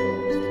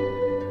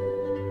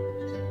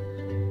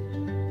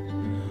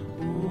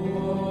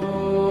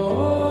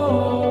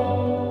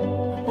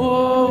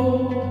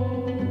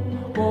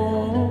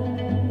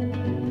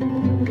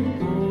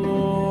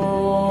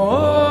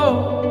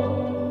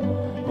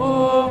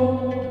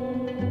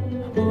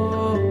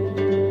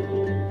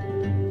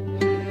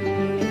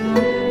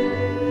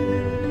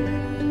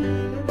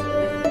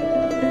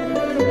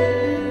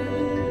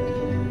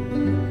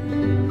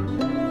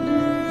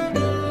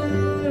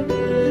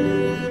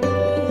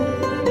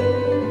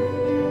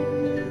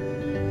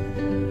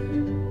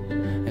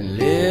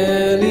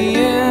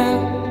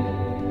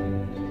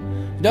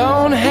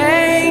 Don't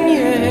hang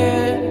your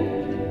head.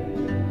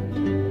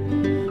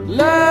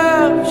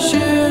 Love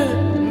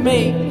should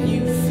make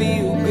you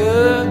feel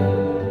good.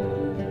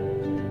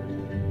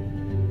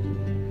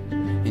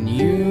 In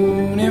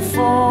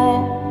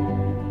uniform,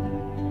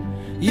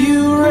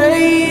 you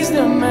raised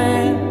a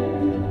man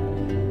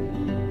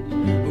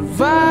with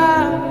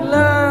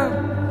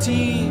violent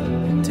teeth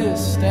to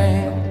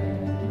stand.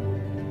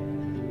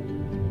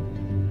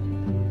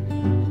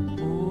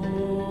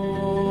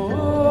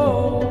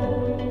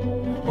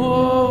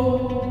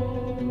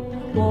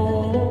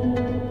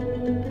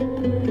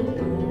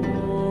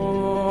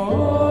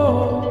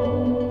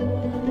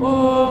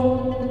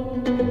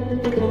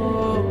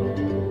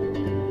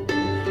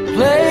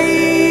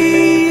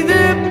 Play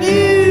the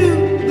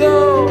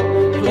bugle,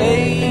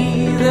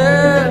 play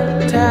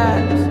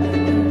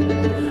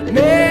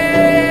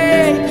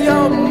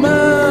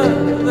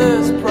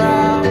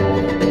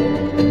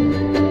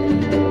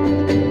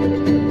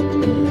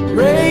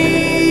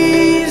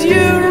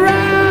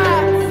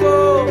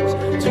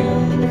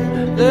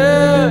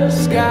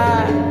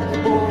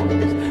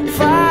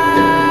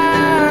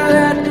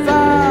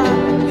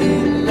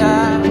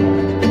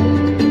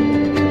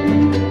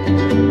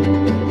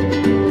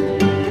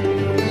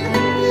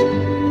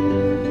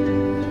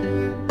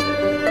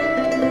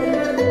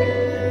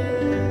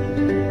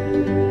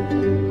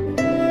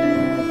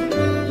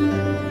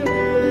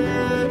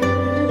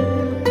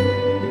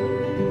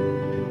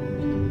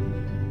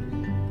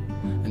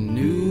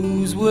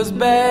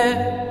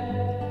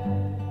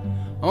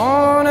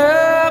on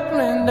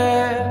upland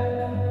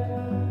air,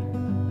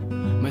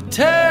 my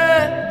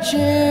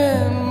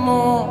touching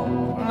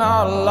mourn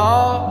our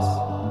loss,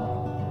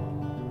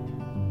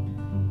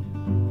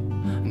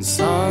 and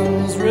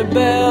sons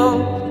rebel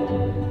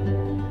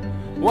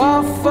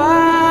while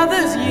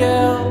fathers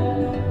yell,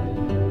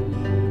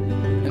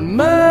 and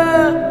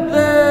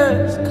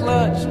mothers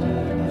clutched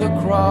the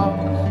cross.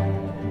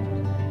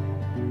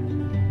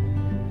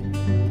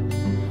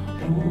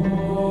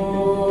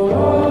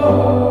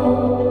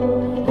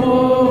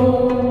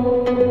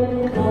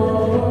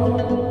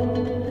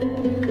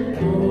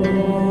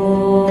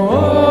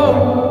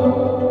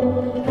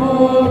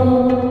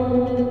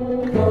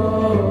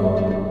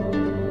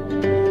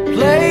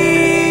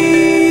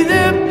 Play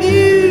the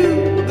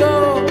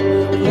bugle,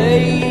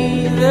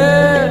 play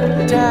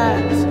the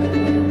tax,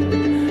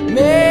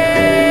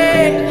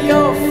 make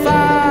your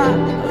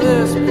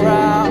fathers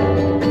proud.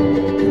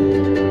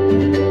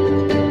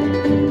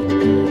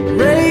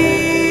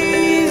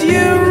 Raise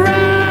your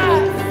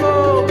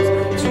rifles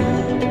to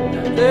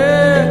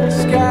the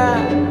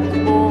skies,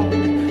 boy.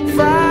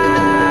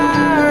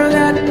 Fire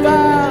that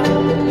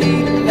volley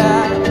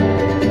loud.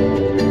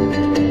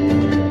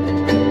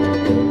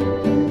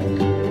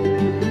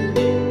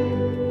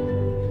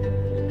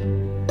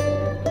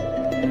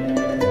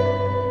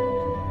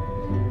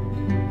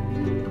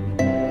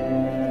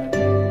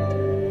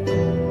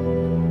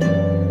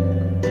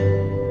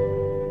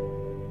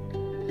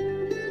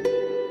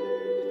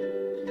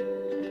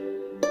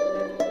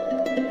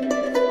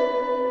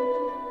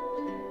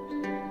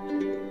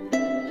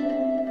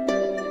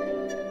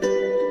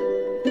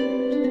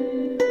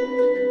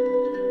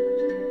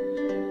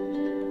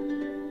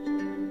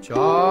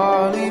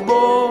 Charlie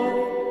boy,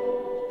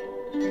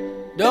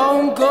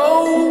 don't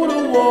go to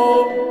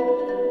war.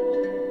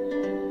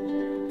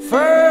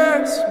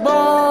 First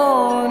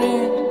born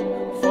in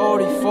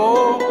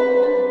 44,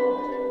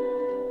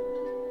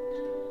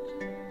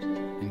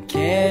 and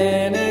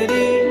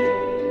Kennedy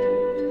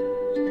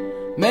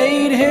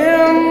made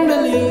him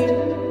believe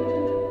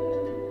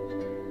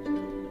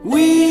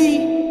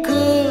we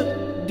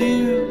could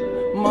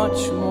do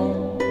much more.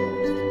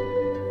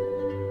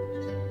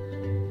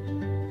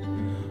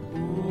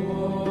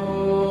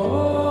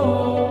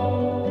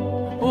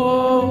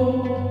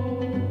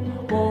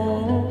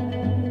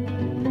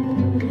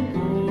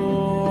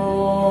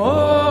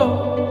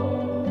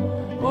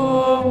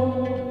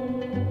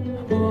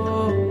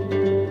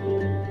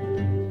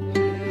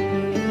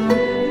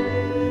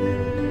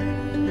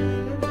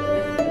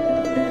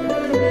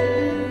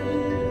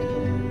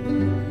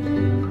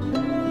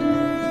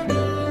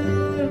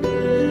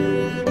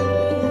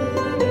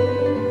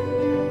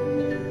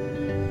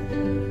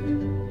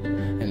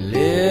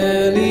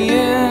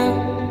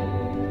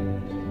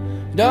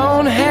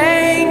 Don't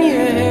hang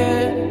your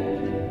head.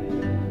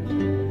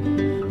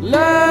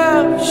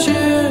 Love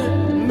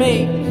should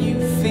make you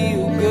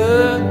feel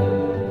good.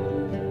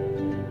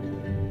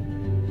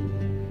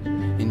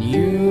 In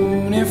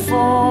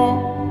uniform,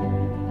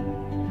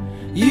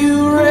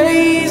 you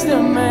raised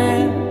a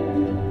man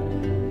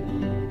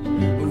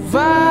who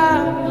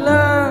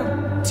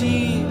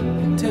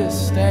volunteered to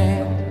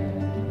stand.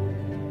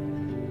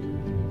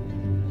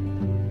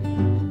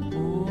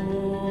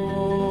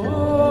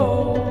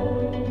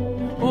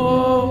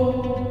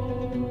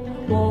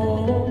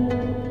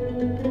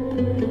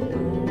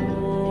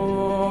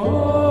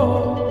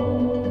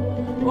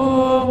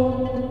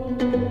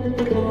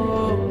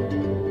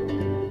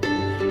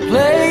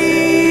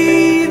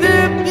 Play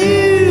the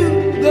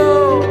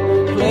bugle,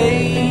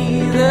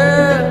 play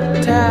the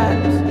tax,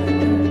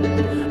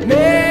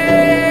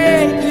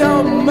 make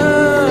your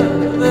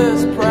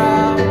mothers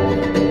proud.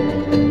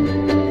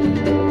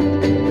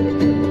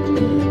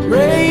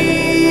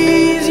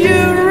 Raise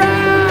your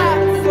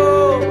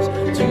rifles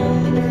to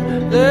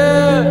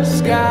the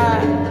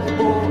skies,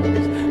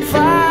 boys.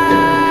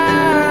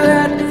 Fire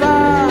that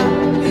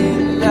volley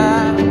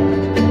loud.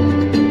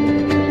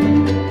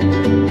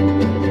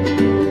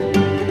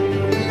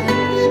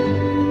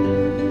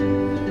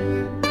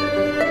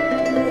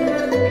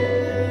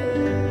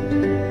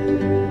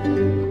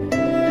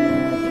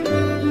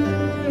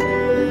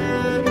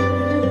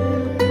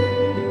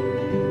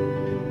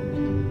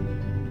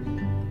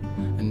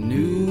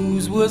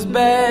 News was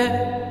bad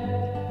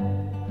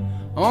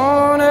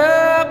on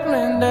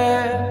upland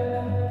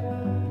air,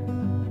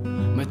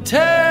 my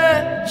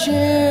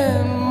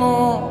touching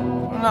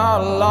mourn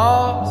our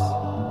loss,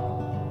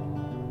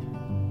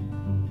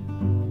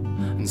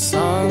 and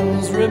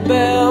sons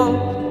rebel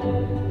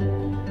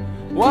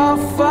while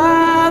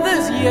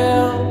fathers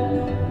yell,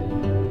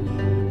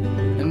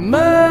 and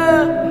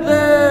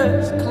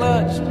mothers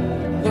clutched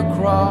the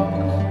cross.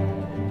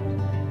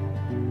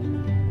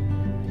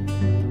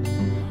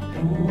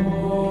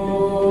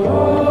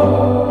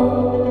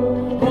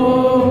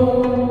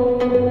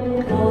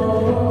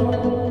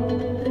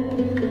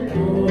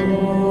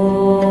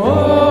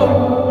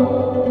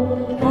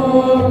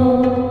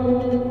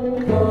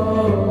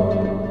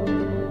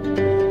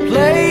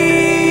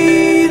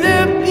 Play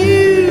the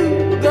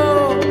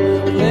bugle,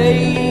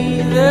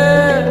 play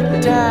the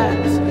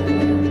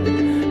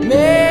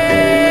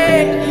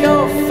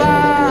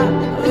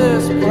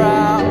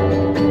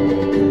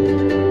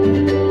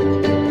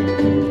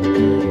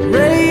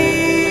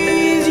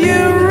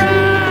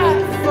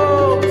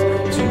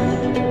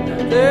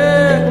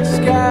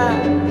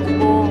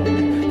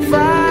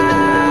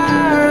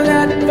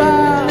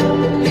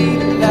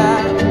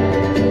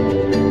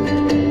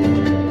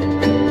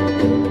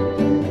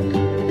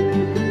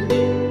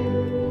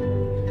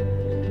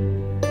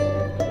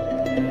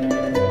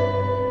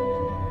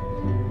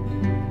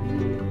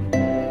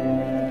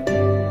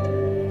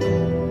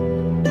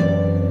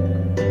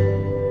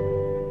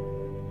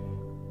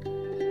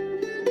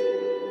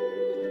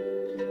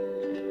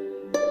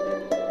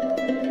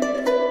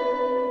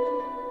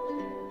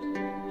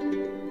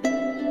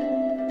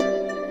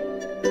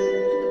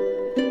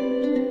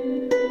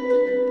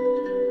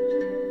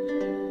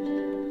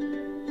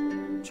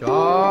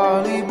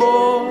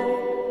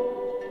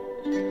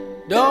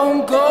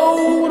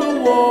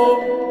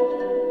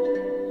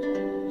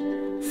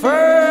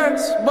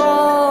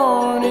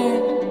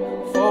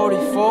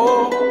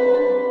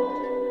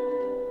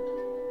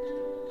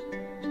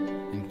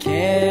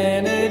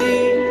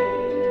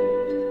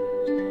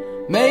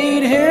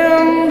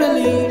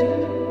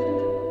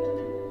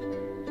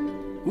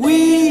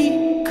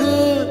we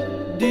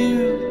could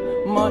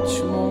do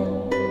much more.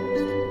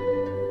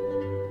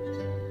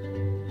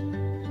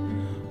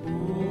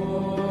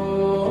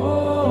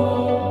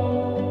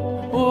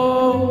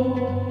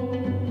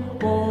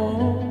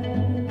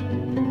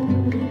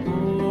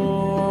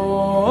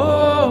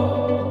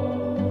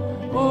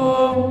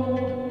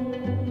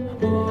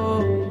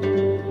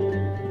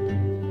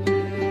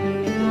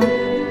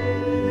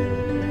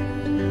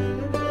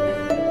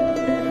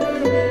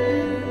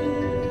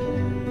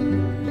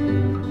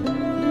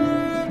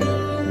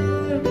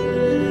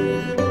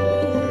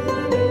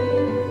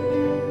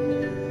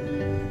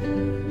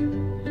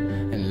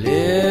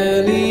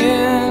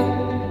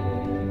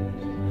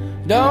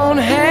 Don't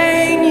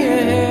hang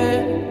your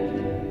head.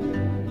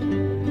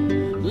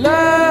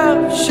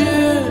 Love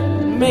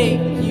should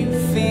make you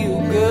feel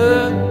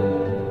good.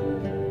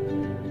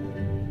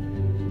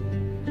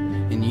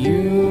 In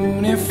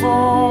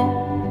uniform,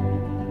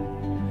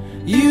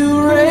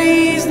 you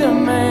raised a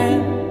man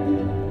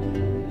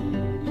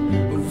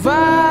with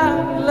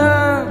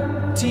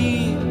violent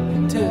teeth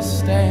to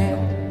stand.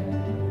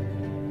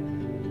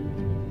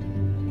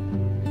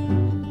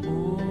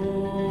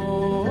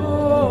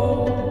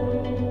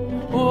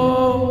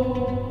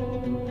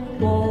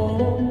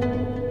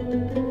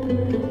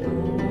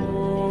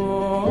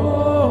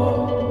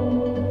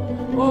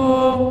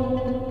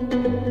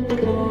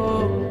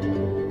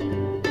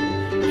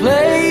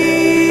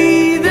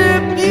 Play the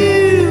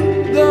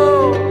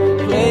bugle,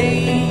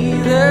 play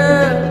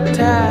the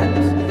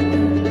taps,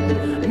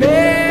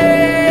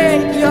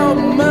 make your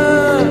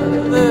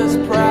mothers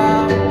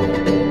proud.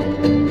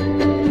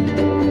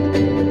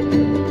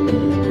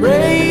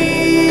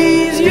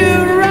 Raise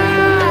your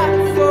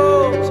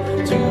rifles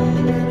to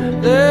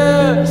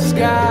the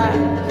skies,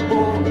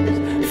 boys.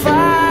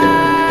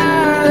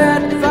 Fire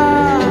that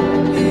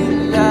volley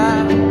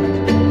loud.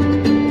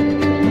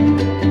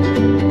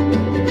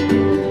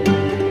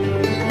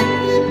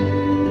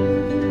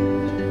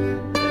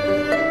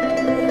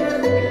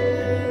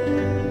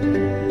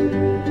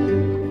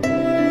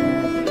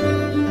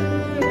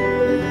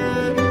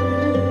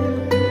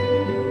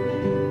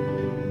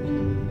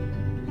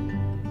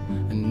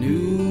 The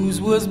news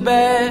was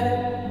bad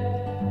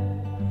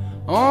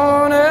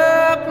on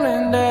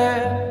Upland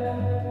Ave,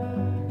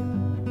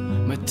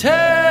 but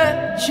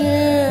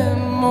touching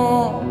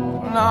more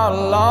our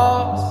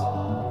loss.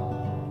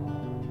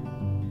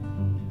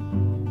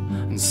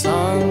 And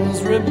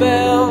sons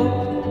rebelled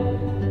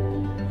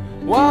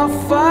while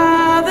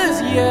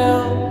fathers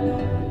yelled,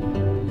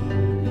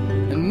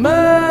 and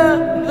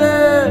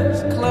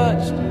mothers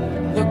clutched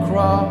the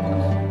cross.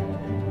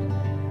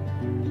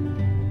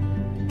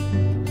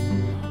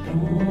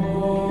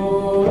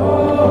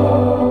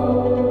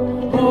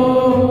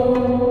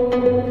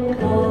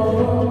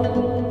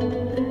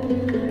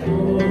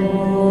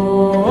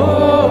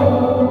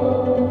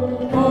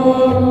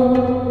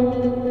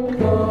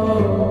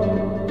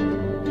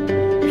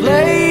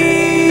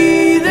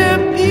 Play the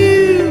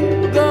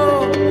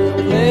bugle,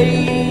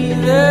 play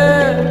the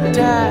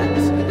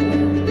taps,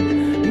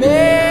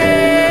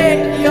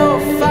 make your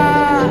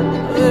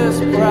fathers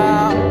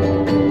proud.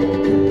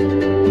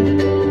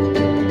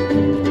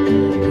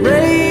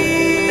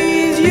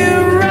 Raise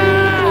your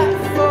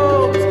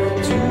rifles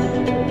to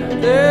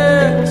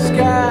the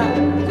skies,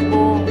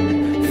 boy.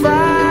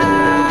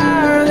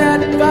 Fire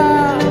that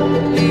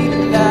volley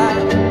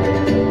loud.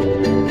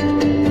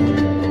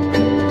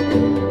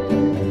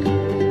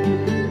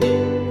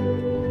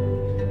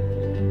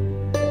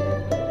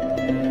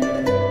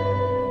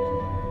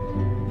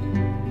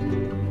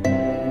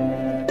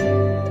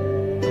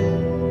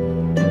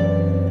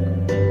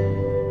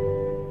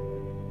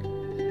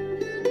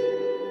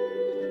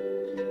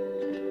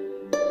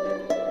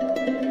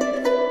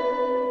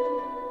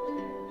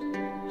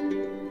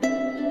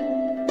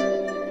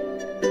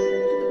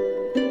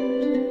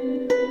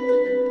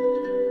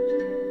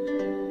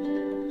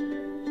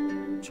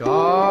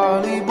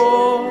 Charlie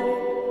boy,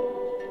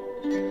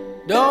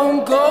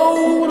 don't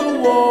go to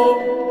war.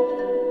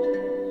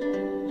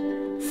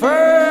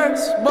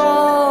 First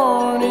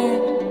born in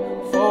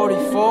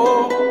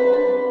 44,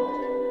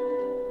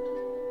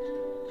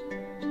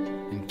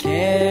 and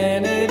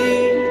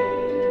Kennedy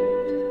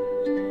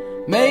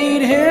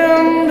made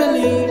him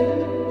believe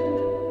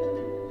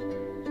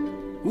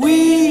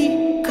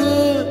we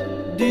could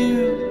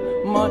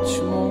do much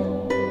more.